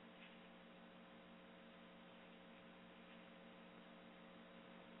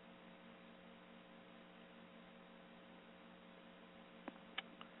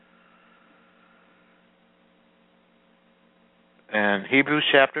 And Hebrews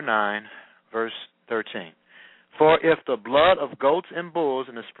chapter 9, verse 13. For if the blood of goats and bulls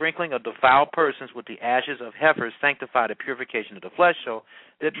and the sprinkling of defiled persons with the ashes of heifers sanctify the purification of the flesh, so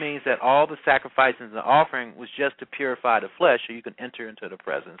that means that all the sacrifices and the offering was just to purify the flesh so you can enter into the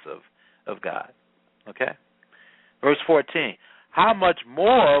presence of God. Okay? Verse 14. How much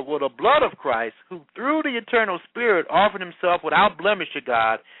more will the blood of Christ, who through the eternal Spirit offered himself without blemish to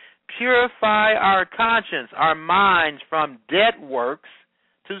God, purify our conscience, our minds from dead works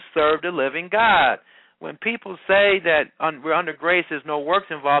to serve the living God? When people say that we're under grace, there's no works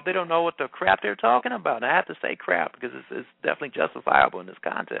involved, they don't know what the crap they're talking about. And I have to say crap because it's definitely justifiable in this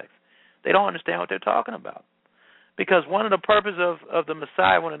context. They don't understand what they're talking about. Because one of the purposes of the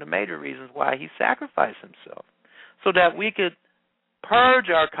Messiah, one of the major reasons why he sacrificed himself, so that we could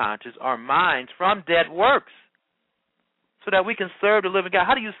purge our conscience, our minds from dead works, so that we can serve the living God.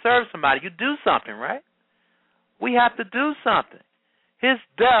 How do you serve somebody? You do something, right? We have to do something. His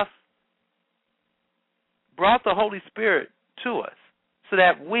death brought the Holy Spirit to us so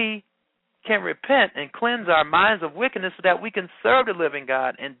that we can repent and cleanse our minds of wickedness so that we can serve the living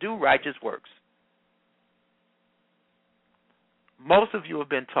God and do righteous works. Most of you have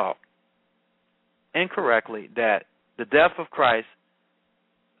been taught incorrectly that the death of Christ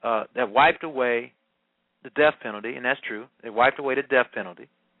that wiped away the death penalty, and that's true. It wiped away the death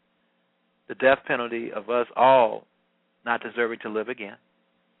penalty of us all not deserving to live again.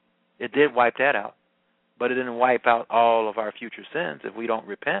 It did wipe that out, but it didn't wipe out all of our future sins if we don't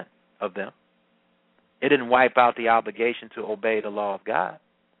repent of them. It didn't wipe out the obligation to obey the law of God.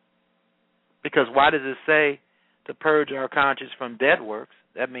 Because why does it say to purge our conscience from dead works?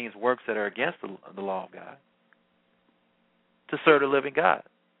 That means works that are against the law of God. To serve the living God.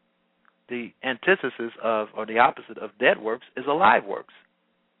 The antithesis of, or the opposite of dead works is alive works.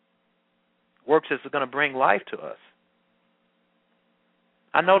 Works that's going to bring life to us.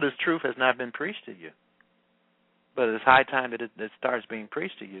 I know this truth has not been preached to you, but it's high time that it starts being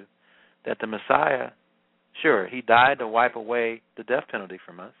preached to you, that the Messiah, sure, he died to wipe away the death penalty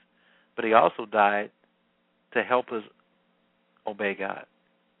from us, but he also died to help us obey God,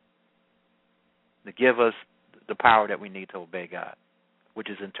 to give us the power that we need to obey God, which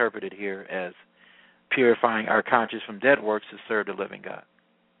is interpreted here as purifying our conscience from dead works to serve the living God.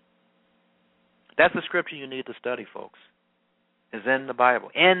 That's the scripture you need to study, folks. It's in the Bible.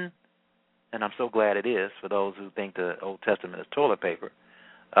 And I'm so glad it is for those who think the Old Testament is toilet paper,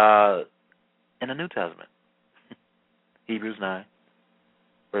 in the New Testament. Hebrews 9,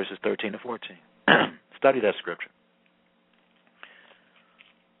 verses 13 to 14. Study that scripture.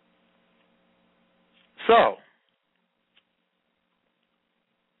 So,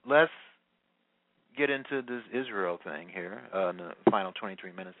 let's get into this Israel thing here in the final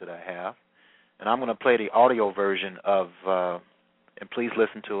 23 minutes that I have. And I'm going to play the audio version of, and please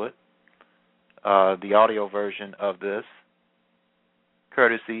listen to it, the audio version of this,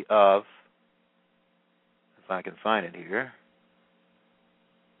 courtesy of, if I can find it here,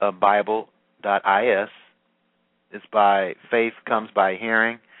 Bible.is. It's by Faith Comes by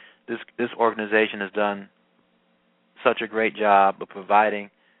Hearing. This organization has done such a great job of providing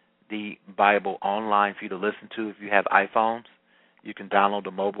the Bible online for you to listen to. If you have iPhones, you can download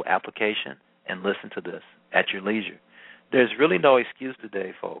the mobile application and listen to this at your leisure. There's really no excuse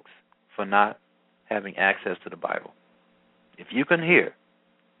today, folks, for not having access to the Bible. If you can hear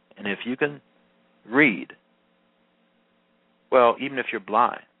and if you can read, well, even if you're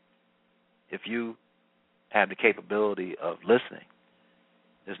blind, if you have the capability of listening,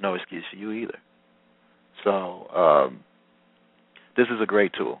 there's no excuse for you either. So this is a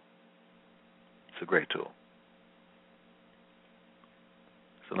great tool. It's a great tool.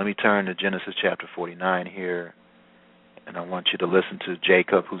 So let me turn to Genesis chapter 49 here, and I want you to listen to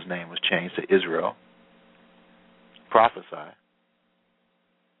Jacob, whose name was changed to Israel, prophesy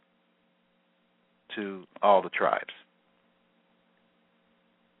to all the tribes.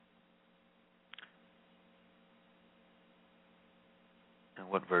 And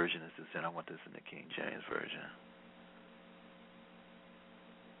what version is this in? I want this in the King James Version.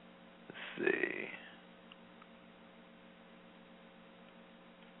 Let's see.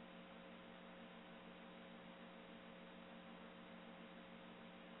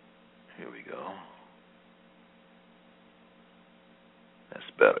 Here we go. That's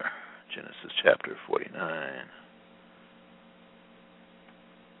better. Genesis chapter 49.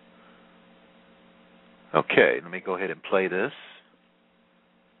 Okay, let me go ahead and play this.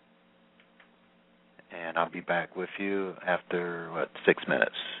 And I'll be back with you after, 6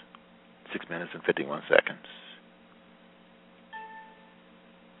 minutes. 6 minutes and 51 seconds.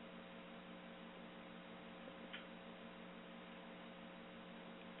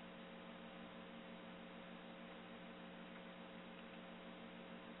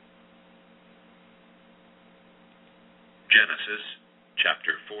 Genesis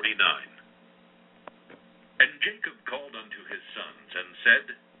chapter 49. And Jacob called unto his sons and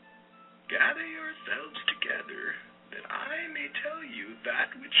said, Gather yourselves together, that I may tell you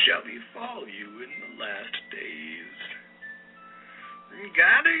that which shall befall you in the last days.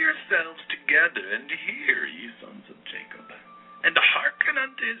 Gather yourselves together, and hear, ye sons of Jacob, and hearken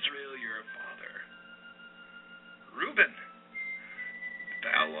unto Israel your father. Reuben,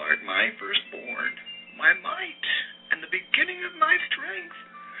 thou art my firstborn, my might, and the beginning of my strength,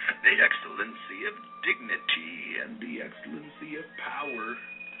 the excellency of dignity, and the excellency of power.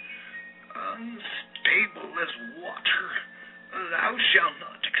 Unstable as water, thou shalt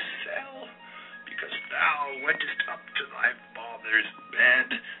not excel, because thou wentest up to thy father's bed,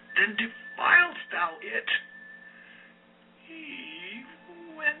 then defilest thou it. He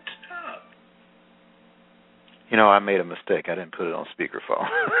went up. You know, I made a mistake. I didn't put it on speakerphone.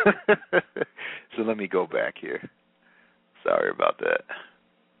 So let me go back here. Sorry about that.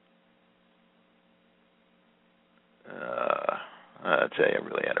 I tell you, I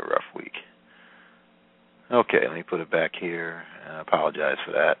really had a rough week. Okay, let me put it back here. I apologize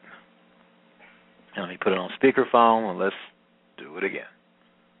for that. And let me put it on speakerphone, and let's do it again.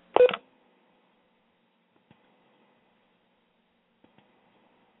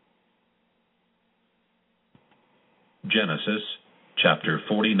 Genesis, chapter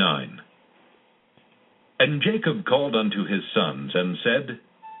 49. And Jacob called unto his sons, and said,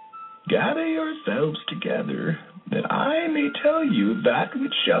 Gather yourselves together, that I may tell you that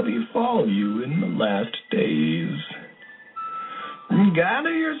which shall befall you in the last days.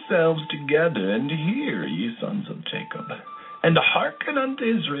 Gather yourselves together, and hear, ye sons of Jacob, and hearken unto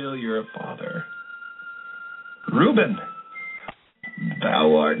Israel your father. Reuben,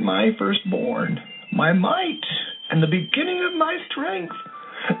 thou art my firstborn, my might, and the beginning of my strength,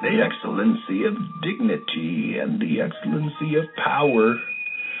 the excellency of dignity and the excellency of power.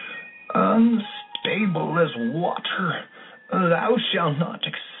 Unstable as water, thou shalt not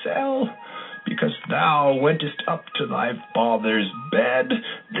excel, because thou wentest up to thy father's bed,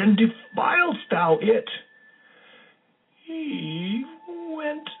 then defiledst thou it. He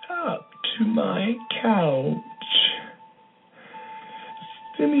went up to my couch.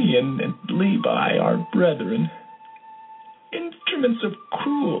 Simeon and Levi are brethren. Instruments of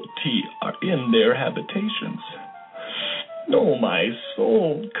cruelty are in their habitations. O my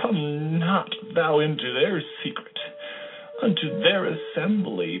soul, come not thou into their secret, unto their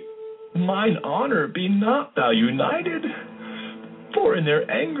assembly. Mine honor, be not thou united. For in their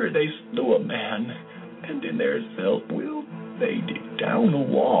anger they slew a man, and in their self-will they dig down a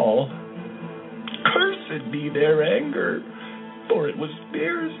wall. Cursed be their anger, for it was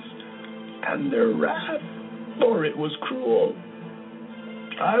fierce, and their wrath, for it was cruel.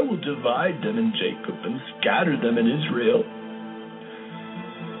 I will divide them in Jacob and scatter them in Israel.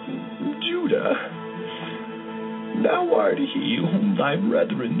 Judah, thou art he whom thy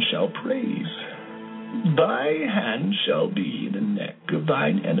brethren shall praise. Thy hand shall be the neck of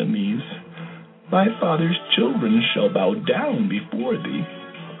thine enemies. Thy father's children shall bow down before thee.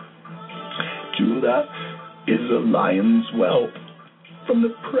 Judah is a lion's whelp. From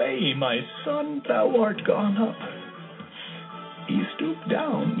the prey, my son, thou art gone up. He stooped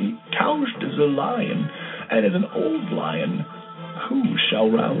down, he couched as a lion, and as an old lion. Who shall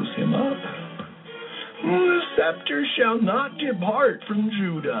rouse him up? The scepter shall not depart from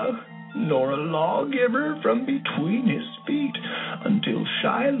Judah, nor a lawgiver from between his feet, until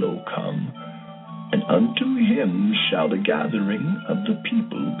Shiloh come, and unto him shall the gathering of the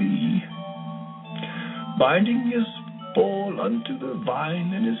people be. Binding his foal unto the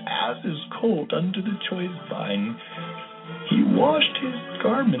vine, and his ass's colt unto the choice vine. He washed his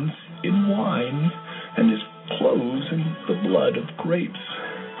garments in wine, and his clothes in the blood of grapes.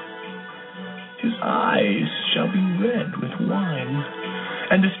 His eyes shall be red with wine,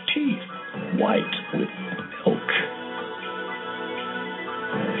 and his teeth white with milk.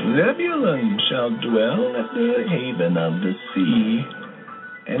 Zebulun shall dwell at the haven of the sea,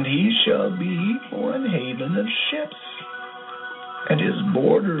 and he shall be for an haven of ships, and his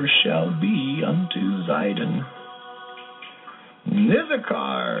border shall be unto Zidon.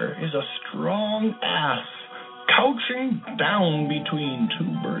 Issachar is a strong ass, couching down between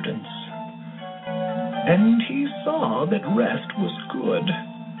two burdens. And he saw that rest was good,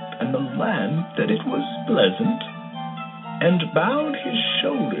 and the land that it was pleasant, and bowed his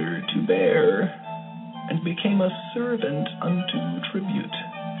shoulder to bear, and became a servant unto tribute.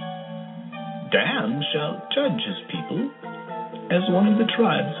 Dan shall judge his people, as one of the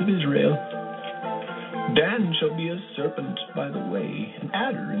tribes of Israel. Dan shall be a serpent by the way, an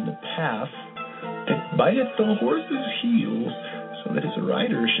adder in the path, that biteth the horse's heels, so that his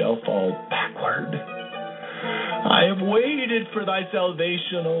rider shall fall backward. I have waited for thy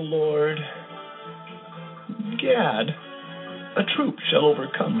salvation, O Lord. Gad, a troop shall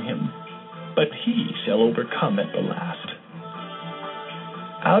overcome him, but he shall overcome at the last.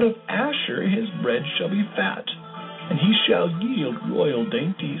 Out of Asher his bread shall be fat, and he shall yield royal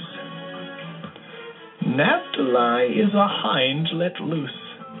dainties. Naphtali is a hind let loose,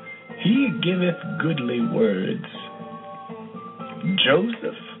 he giveth goodly words.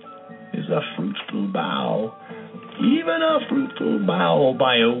 Joseph is a fruitful bough, even a fruitful bough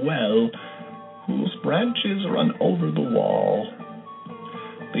by a well, whose branches run over the wall.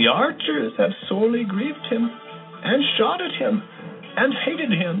 The archers have sorely grieved him, and shot at him, and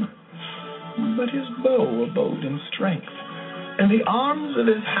hated him. But his bow abode in strength, and the arms of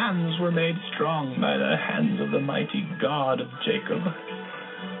his hands were made strong by the hands of the mighty God of Jacob.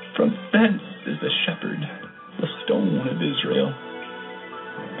 From thence is the shepherd, the stone of Israel.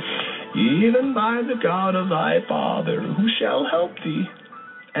 Even by the God of thy father, who shall help thee,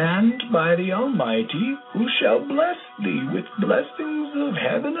 and by the Almighty, who shall bless thee with blessings of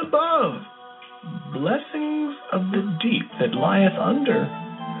heaven above, blessings of the deep that lieth under,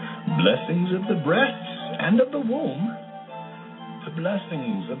 blessings of the breasts and of the womb. the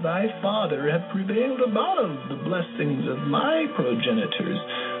blessings of thy father have prevailed above the blessings of my progenitors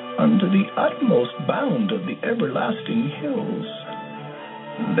unto the utmost bound of the everlasting hills.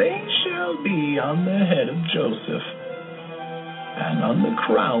 They shall be on the head of Joseph, and on the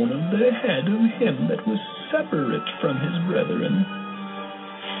crown of the head of him that was separate from his brethren.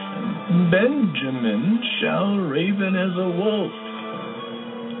 Benjamin shall raven as a wolf.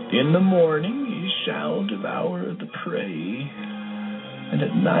 In the morning he shall devour the prey, and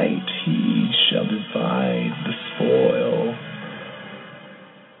at night he shall divide the spoil.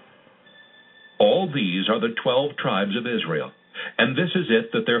 All these are the 12 tribes of Israel. And this is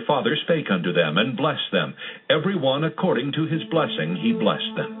it that their father spake unto them, and blessed them. Every one according to his blessing he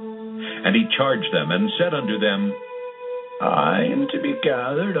blessed them. And he charged them, and said unto them, I am to be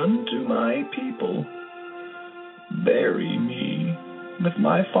gathered unto my people. Bury me with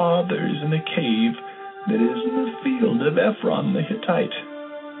my fathers in a cave that is in the field of Ephron the Hittite,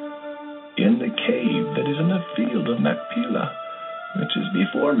 in the cave that is in the field of Machpelah, which is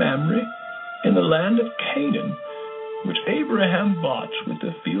before Mamre, in the land of Canaan, which Abraham bought with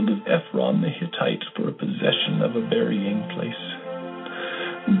the field of Ephron the Hittite for a possession of a burying place.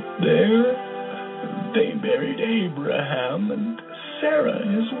 There they buried Abraham and Sarah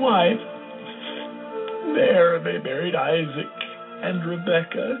his wife. There they buried Isaac and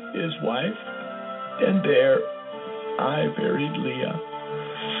Rebekah his wife, and there I buried Leah.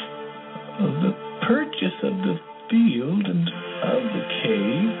 The purchase of the field and of the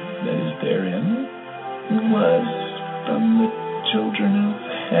cave that is therein was from the children of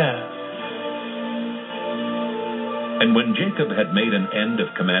Heth. And when Jacob had made an end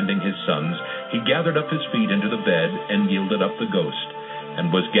of commanding his sons, he gathered up his feet into the bed, and yielded up the ghost,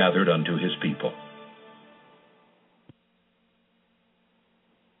 and was gathered unto his people.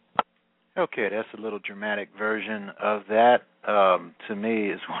 Okay, that's a little dramatic version of that. To me,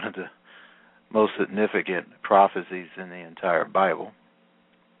 is one of the most significant prophecies in the entire Bible,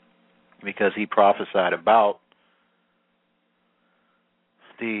 because he prophesied about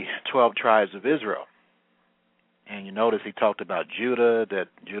the 12 tribes of Israel. And you notice he talked about Judah, that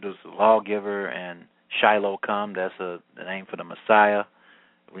Judah's the lawgiver, and Shiloh come, that's the name for the Messiah.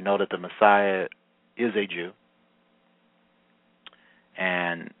 We know that the Messiah is a Jew.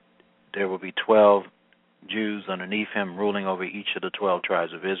 And there will be 12 Jews underneath him ruling over each of the 12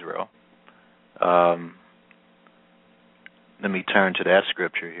 tribes of Israel. Let me turn to that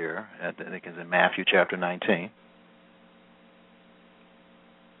scripture here. I think it's in Matthew chapter 19.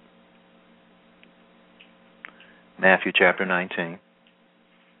 Matthew chapter 19.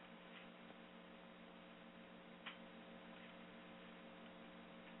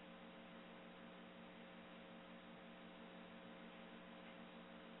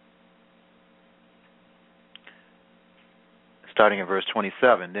 Starting in verse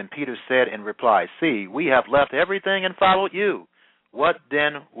 27. Then Peter said in reply, See, we have left everything and followed you. What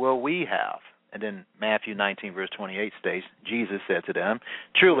then will we have? And then Matthew 19, verse 28 states, Jesus said to them,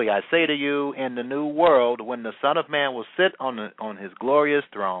 Truly I say to you, in the new world, when the Son of Man will sit on his glorious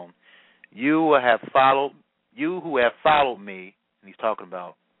throne, you who have followed me, and he's talking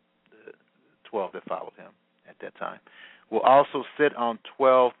about the 12 that followed him at that time, will also sit on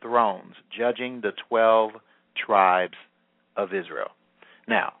 12 thrones, judging the 12 tribes of Israel.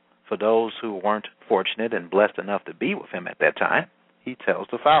 Now, for those who weren't fortunate and blessed enough to be with him at that time, he tells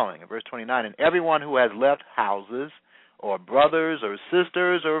the following in verse 29, And everyone who has left houses or brothers or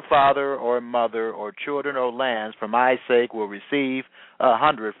sisters or father or mother or children or lands for my sake will receive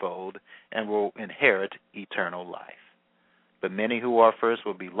 100-fold and will inherit eternal life. But many who are first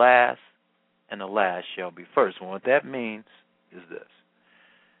will be last, and the last shall be first. And what that means is this.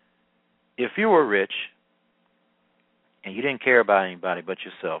 If you were rich and you didn't care about anybody but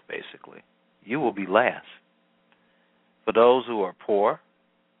yourself, basically, you will be last. For those who are poor,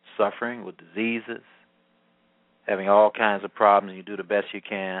 suffering with diseases, having all kinds of problems, and you do the best you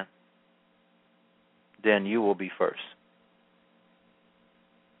can, then you will be first.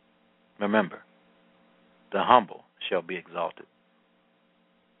 Remember, the humble shall be exalted.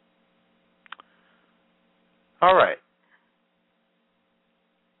 All right.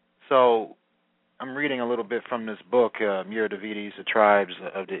 So I'm reading a little bit from this book, Mira Davidi's The Tribes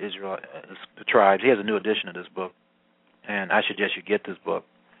of the Israel, the Tribes. He has a new edition of this book, and I suggest you get this book.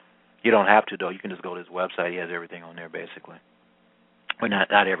 You don't have to, though. You can just go to his website. He has everything on there, basically. Well,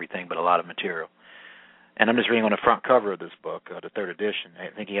 not everything, but a lot of material. And I'm just reading on the front cover of this book, the third edition.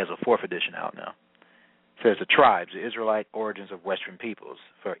 I think he has a fourth edition out now. It says, The Tribes, the Israelite Origins of Western Peoples.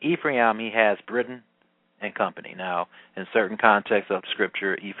 For Ephraim, he has Britain and company. Now, in certain contexts of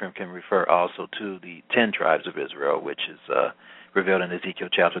Scripture, Ephraim can refer also to the 10 tribes of Israel, which is revealed in Ezekiel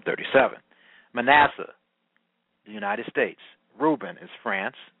chapter 37. Manasseh, the United States. Reuben is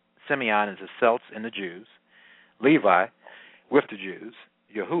France. Simeon is the Celts and the Jews. Levi, with the Jews.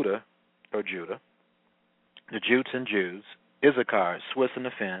 Yehuda, or Judah. The Jutes and Jews. Issachar, Swiss and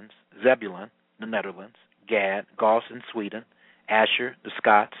the Finns. Zebulun, the Netherlands. Gad, Goths and Sweden. Asher, the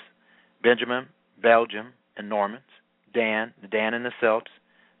Scots. Benjamin, Belgium and Normans. Dan, the Dan and the Celts.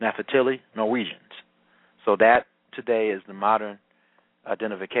 Naphtali, Norwegians. So that today is the modern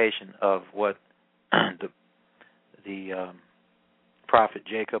identification of what the prophet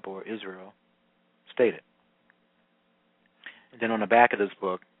Jacob or Israel stated. And then on the back of this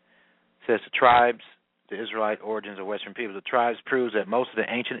book, it says the tribes, the Israelite origins of Western peoples. The tribes proves that most of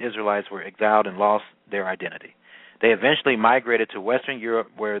the ancient Israelites were exiled and lost their identity. They eventually migrated to Western Europe,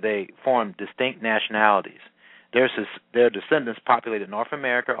 where they formed distinct nationalities. Their descendants populated North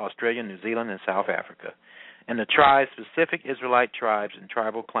America, Australia, New Zealand, and South Africa. And the tribe-specific Israelite tribes and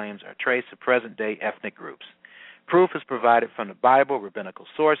tribal claims are traced to present-day ethnic groups. Proof is provided from the Bible, rabbinical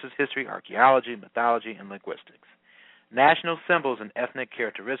sources, history, archaeology, mythology, and linguistics. National symbols and ethnic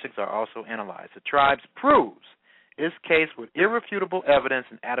characteristics are also analyzed. The tribes proves this case with irrefutable evidence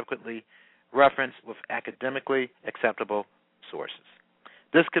and adequately referenced with academically acceptable sources.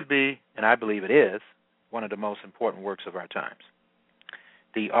 This could be, and I believe it is, one of the most important works of our times.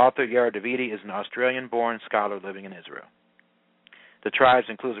 The author, Yara Davidi, is an Australian-born scholar living in Israel. The tribes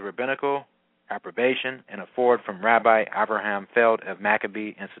includes a rabbinical approbation and a forward from Rabbi Abraham Feld of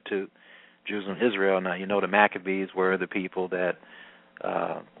Maccabee Institute, Jerusalem, Israel. Now, you know the Maccabees were the people that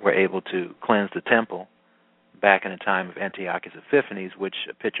were able to cleanse the temple back in the time of Antiochus Epiphanes, which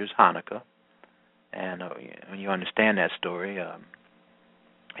pictures Hanukkah. And when you understand that story,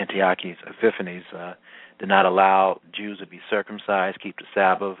 Antiochus Epiphanes did not allow Jews to be circumcised, keep the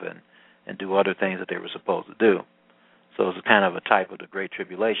Sabbath, and do other things that they were supposed to do. So it's kind of a type of the Great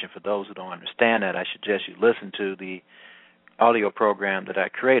Tribulation. For those who don't understand that, I suggest you listen to the audio program that I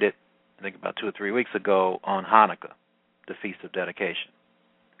created, I think about 2 or 3 weeks ago, on Hanukkah, the Feast of Dedication.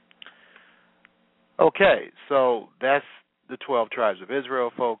 Okay, so that's the 12 tribes of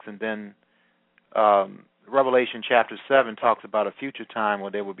Israel, folks, and then Revelation chapter 7 talks about a future time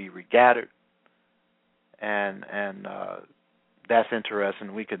where they will be regathered, and that's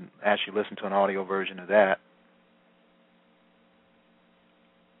interesting. We could actually listen to an audio version of that.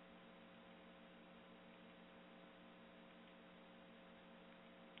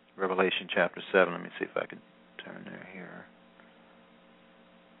 Revelation chapter 7. Let me see if I can turn there here.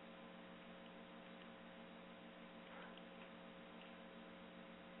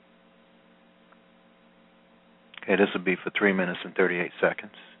 Okay, this will be for 3 minutes and 38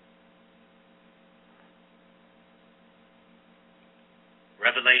 seconds.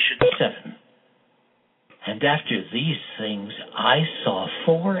 Revelation 7. And after these things I saw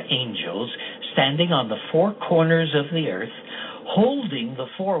 4 angels standing on the 4 corners of the earth, holding the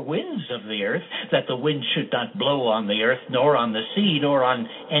 4 winds of the earth, that the wind should not blow on the earth, nor on the sea, nor on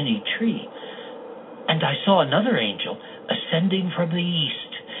any tree. And I saw another angel ascending from the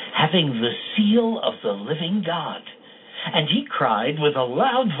east, having the seal of the living God. And he cried with a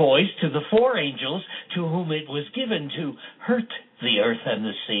loud voice to the 4 angels to whom it was given to hurt the earth and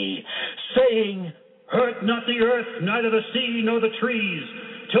the sea, saying, Hurt not the earth, neither the sea, nor the trees,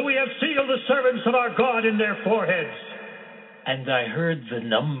 till we have sealed the servants of our God in their foreheads. And I heard the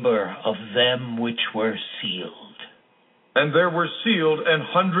number of them which were sealed. And there were sealed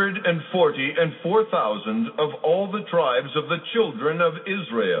 144,000 of all the tribes of the children of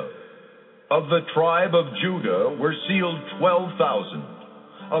Israel. Of the tribe of Judah were sealed 12,000.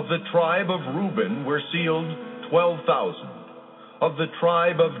 Of the tribe of Reuben were sealed 12,000. Of the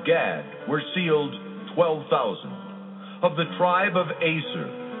tribe of Gad were sealed 12,000. Of the tribe of Aser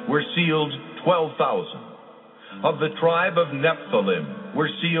were sealed 12,000. Of the tribe of Nephthalim were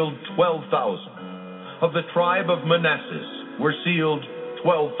sealed 12,000. Of the tribe of Manasseh were sealed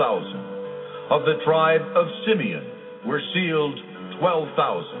 12,000. Of the tribe of Simeon were sealed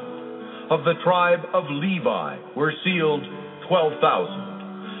 12,000. Of the tribe of Levi were sealed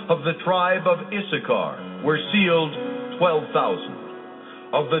 12,000. Of the tribe of Issachar were sealed 12,000.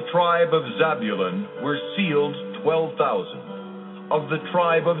 Of the tribe of Zabulon were sealed 12,000. Of the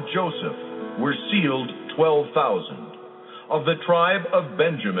tribe of Joseph were sealed 12,000. Of the tribe of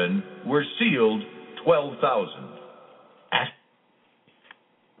Benjamin were sealed 12,000.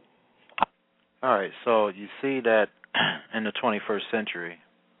 All right, so you see that in the 21st century,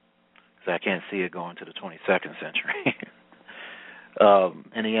 because I can't see it going to the 22nd century,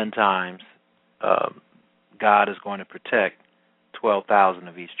 in the end times, God is going to protect 12,000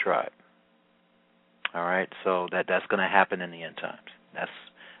 of each tribe. All right, so that's going to happen in the end times.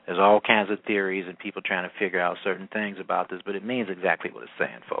 There's all kinds of theories and people trying to figure out certain things about this, but it means exactly what it's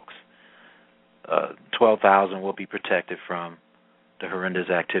saying, folks. 12,000 will be protected from the horrendous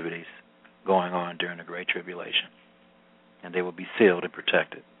activities going on during the Great Tribulation, and they will be sealed and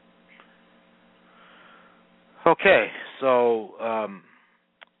protected. Okay, so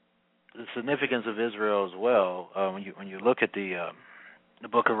the significance of Israel as well. When you look at the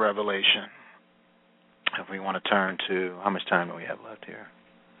Book of Revelation, if we want to turn to, how much time do we have left here?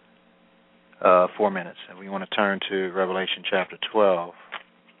 4 minutes. If we want to turn to Revelation chapter 12,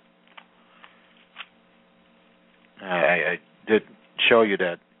 I did show you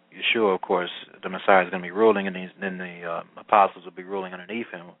that Yeshua, of course, the Messiah is going to be ruling, and then the apostles will be ruling underneath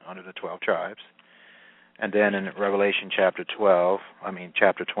him, under the 12 tribes. And then in Revelation chapter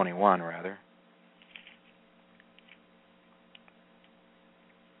 21, rather.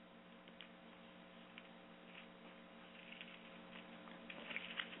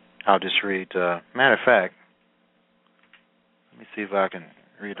 I'll just read, matter of fact, let me see if I can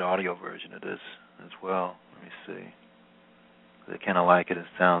read the audio version of this as well. Let me see. I kind of like it. It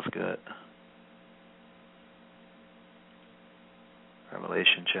sounds good.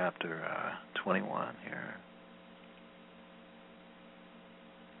 Revelation chapter 21 here.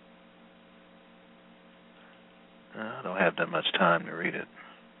 I don't have that much time to read it.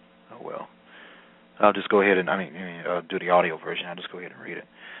 Oh, well. I'll just go ahead and, do the audio version. I'll just go ahead and read it.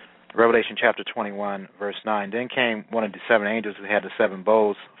 Revelation chapter 21, verse 9. Then came one of the 7 angels who had the 7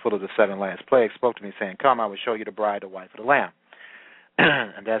 bowls full of the 7 last plagues, spoke to me, saying, Come, I will show you the bride, the wife of the Lamb.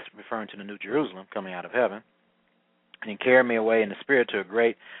 And that's referring to the New Jerusalem coming out of heaven. And he carried me away in the Spirit to a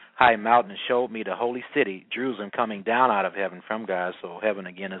great high mountain and showed me the holy city, Jerusalem, coming down out of heaven from God. So heaven,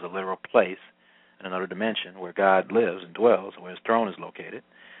 again, is a literal place in another dimension where God lives and dwells, where his throne is located.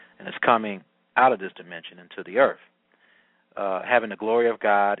 And it's coming out of this dimension into the earth. Having the glory of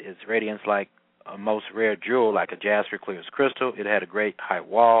God, its radiance like a most rare jewel, like a jasper clear as crystal. It had a great high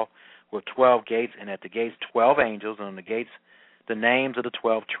wall with 12 gates, and at the gates 12 angels, and on the gates the names of the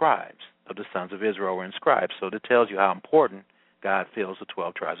 12 tribes of the sons of Israel were inscribed. So that tells you how important God feels the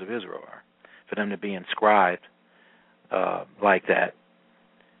 12 tribes of Israel are. For them to be inscribed like that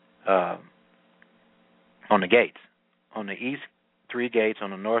on the gates. On the east 3 gates,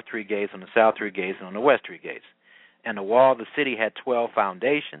 on the north 3 gates, on the south 3 gates, and on the west 3 gates. And the wall of the city had 12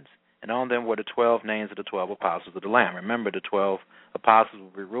 foundations, and on them were the 12 names of the 12 apostles of the Lamb. Remember, the 12 apostles will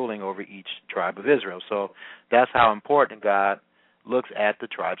be ruling over each tribe of Israel. So that's how important God looks at the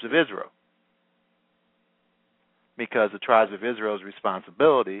tribes of Israel. Because the tribes of Israel's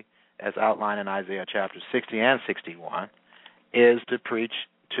responsibility, as outlined in Isaiah chapter 60 and 61, is to preach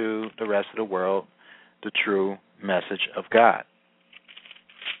to the rest of the world the true message of God.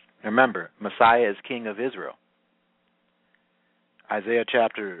 Remember, Messiah is King of Israel. Isaiah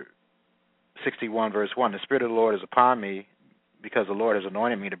chapter 61, verse 1, the Spirit of the Lord is upon me, because the Lord has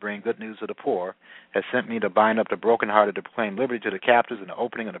anointed me to bring good news to the poor, has sent me to bind up the brokenhearted, to proclaim liberty to the captives, and the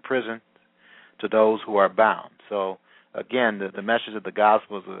opening of the prison to those who are bound. So, again, the message of the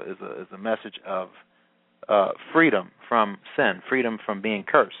gospel is a message of freedom from sin, freedom from being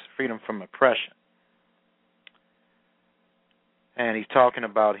cursed, freedom from oppression. And he's talking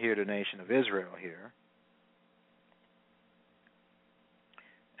about here the nation of Israel here.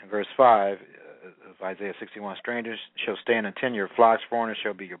 In verse 5 of Isaiah 61, strangers shall stand and tend your flocks, foreigners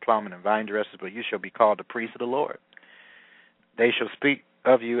shall be your plowmen and vine dressers, but you shall be called the priests of the Lord. They shall speak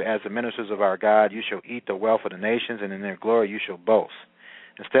of you as the ministers of our God. You shall eat the wealth of the nations, and in their glory you shall boast.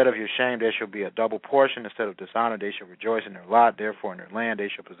 Instead of your shame there shall be a double portion. Instead of dishonor they shall rejoice in their lot. Therefore in their land they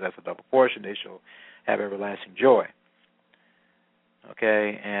shall possess a double portion. They shall have everlasting joy.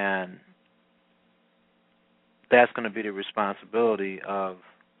 Okay, and that's going to be the responsibility of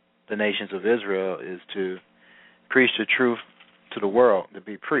the nations of Israel, is to preach the truth to the world, to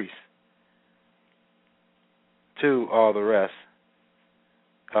be priests to all the rest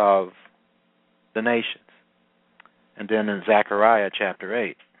of the nations. And then in Zechariah chapter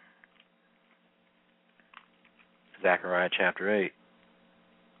 8,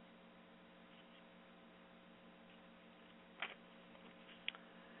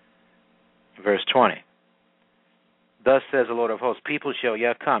 verse 20. Thus says the Lord of hosts, people shall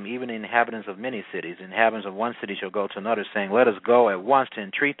yet come, even the inhabitants of many cities. The inhabitants of one city shall go to another, saying, let us go at once to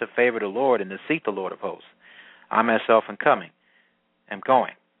entreat the favor of the Lord and to seek the Lord of hosts. I myself am going.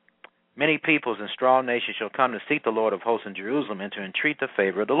 Many peoples and strong nations shall come to seek the Lord of hosts in Jerusalem and to entreat the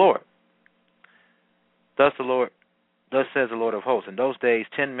favor of the Lord. Thus says the Lord of hosts, in those days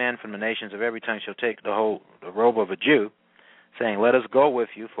 10 men from the nations of every tongue shall take the robe of a Jew, saying, "Let us go with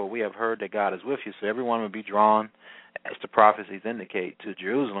you, for we have heard that God is with you." So everyone would be drawn, as the prophecies indicate, to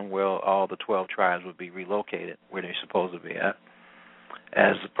Jerusalem, where all the 12 tribes would be relocated, where they're supposed to be at,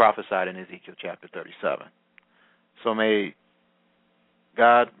 as prophesied in Ezekiel chapter 37. So may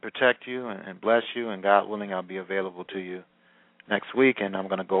God protect you and bless you, and God willing, I'll be available to you next week, and I'm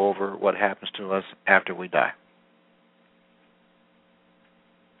going to go over what happens to us after we die.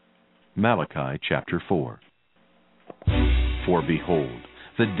 Malachi chapter 4. For behold,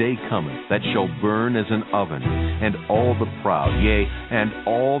 the day cometh that shall burn as an oven, and all the proud, yea, and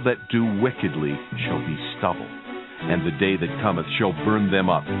all that do wickedly shall be stubble. And the day that cometh shall burn them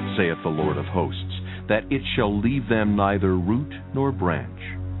up, saith the Lord of hosts, that it shall leave them neither root nor branch.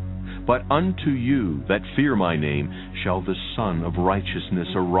 But unto you that fear my name shall the Son of Righteousness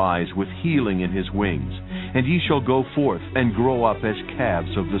arise with healing in his wings, and ye shall go forth and grow up as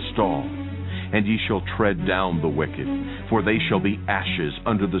calves of the stall. And ye shall tread down the wicked, for they shall be ashes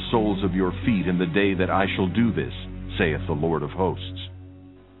under the soles of your feet in the day that I shall do this, saith the Lord of hosts.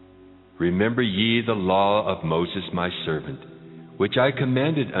 Remember ye the law of Moses my servant, which I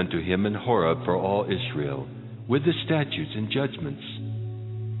commanded unto him in Horeb for all Israel, with the statutes and judgments.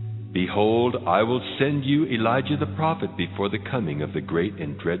 Behold, I will send you Elijah the prophet before the coming of the great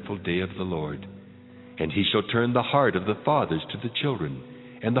and dreadful day of the Lord. And he shall turn the heart of the fathers to the children,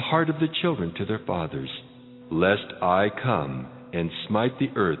 and the heart of the children to their fathers, lest I come and smite the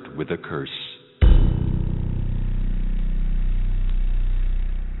earth with a curse.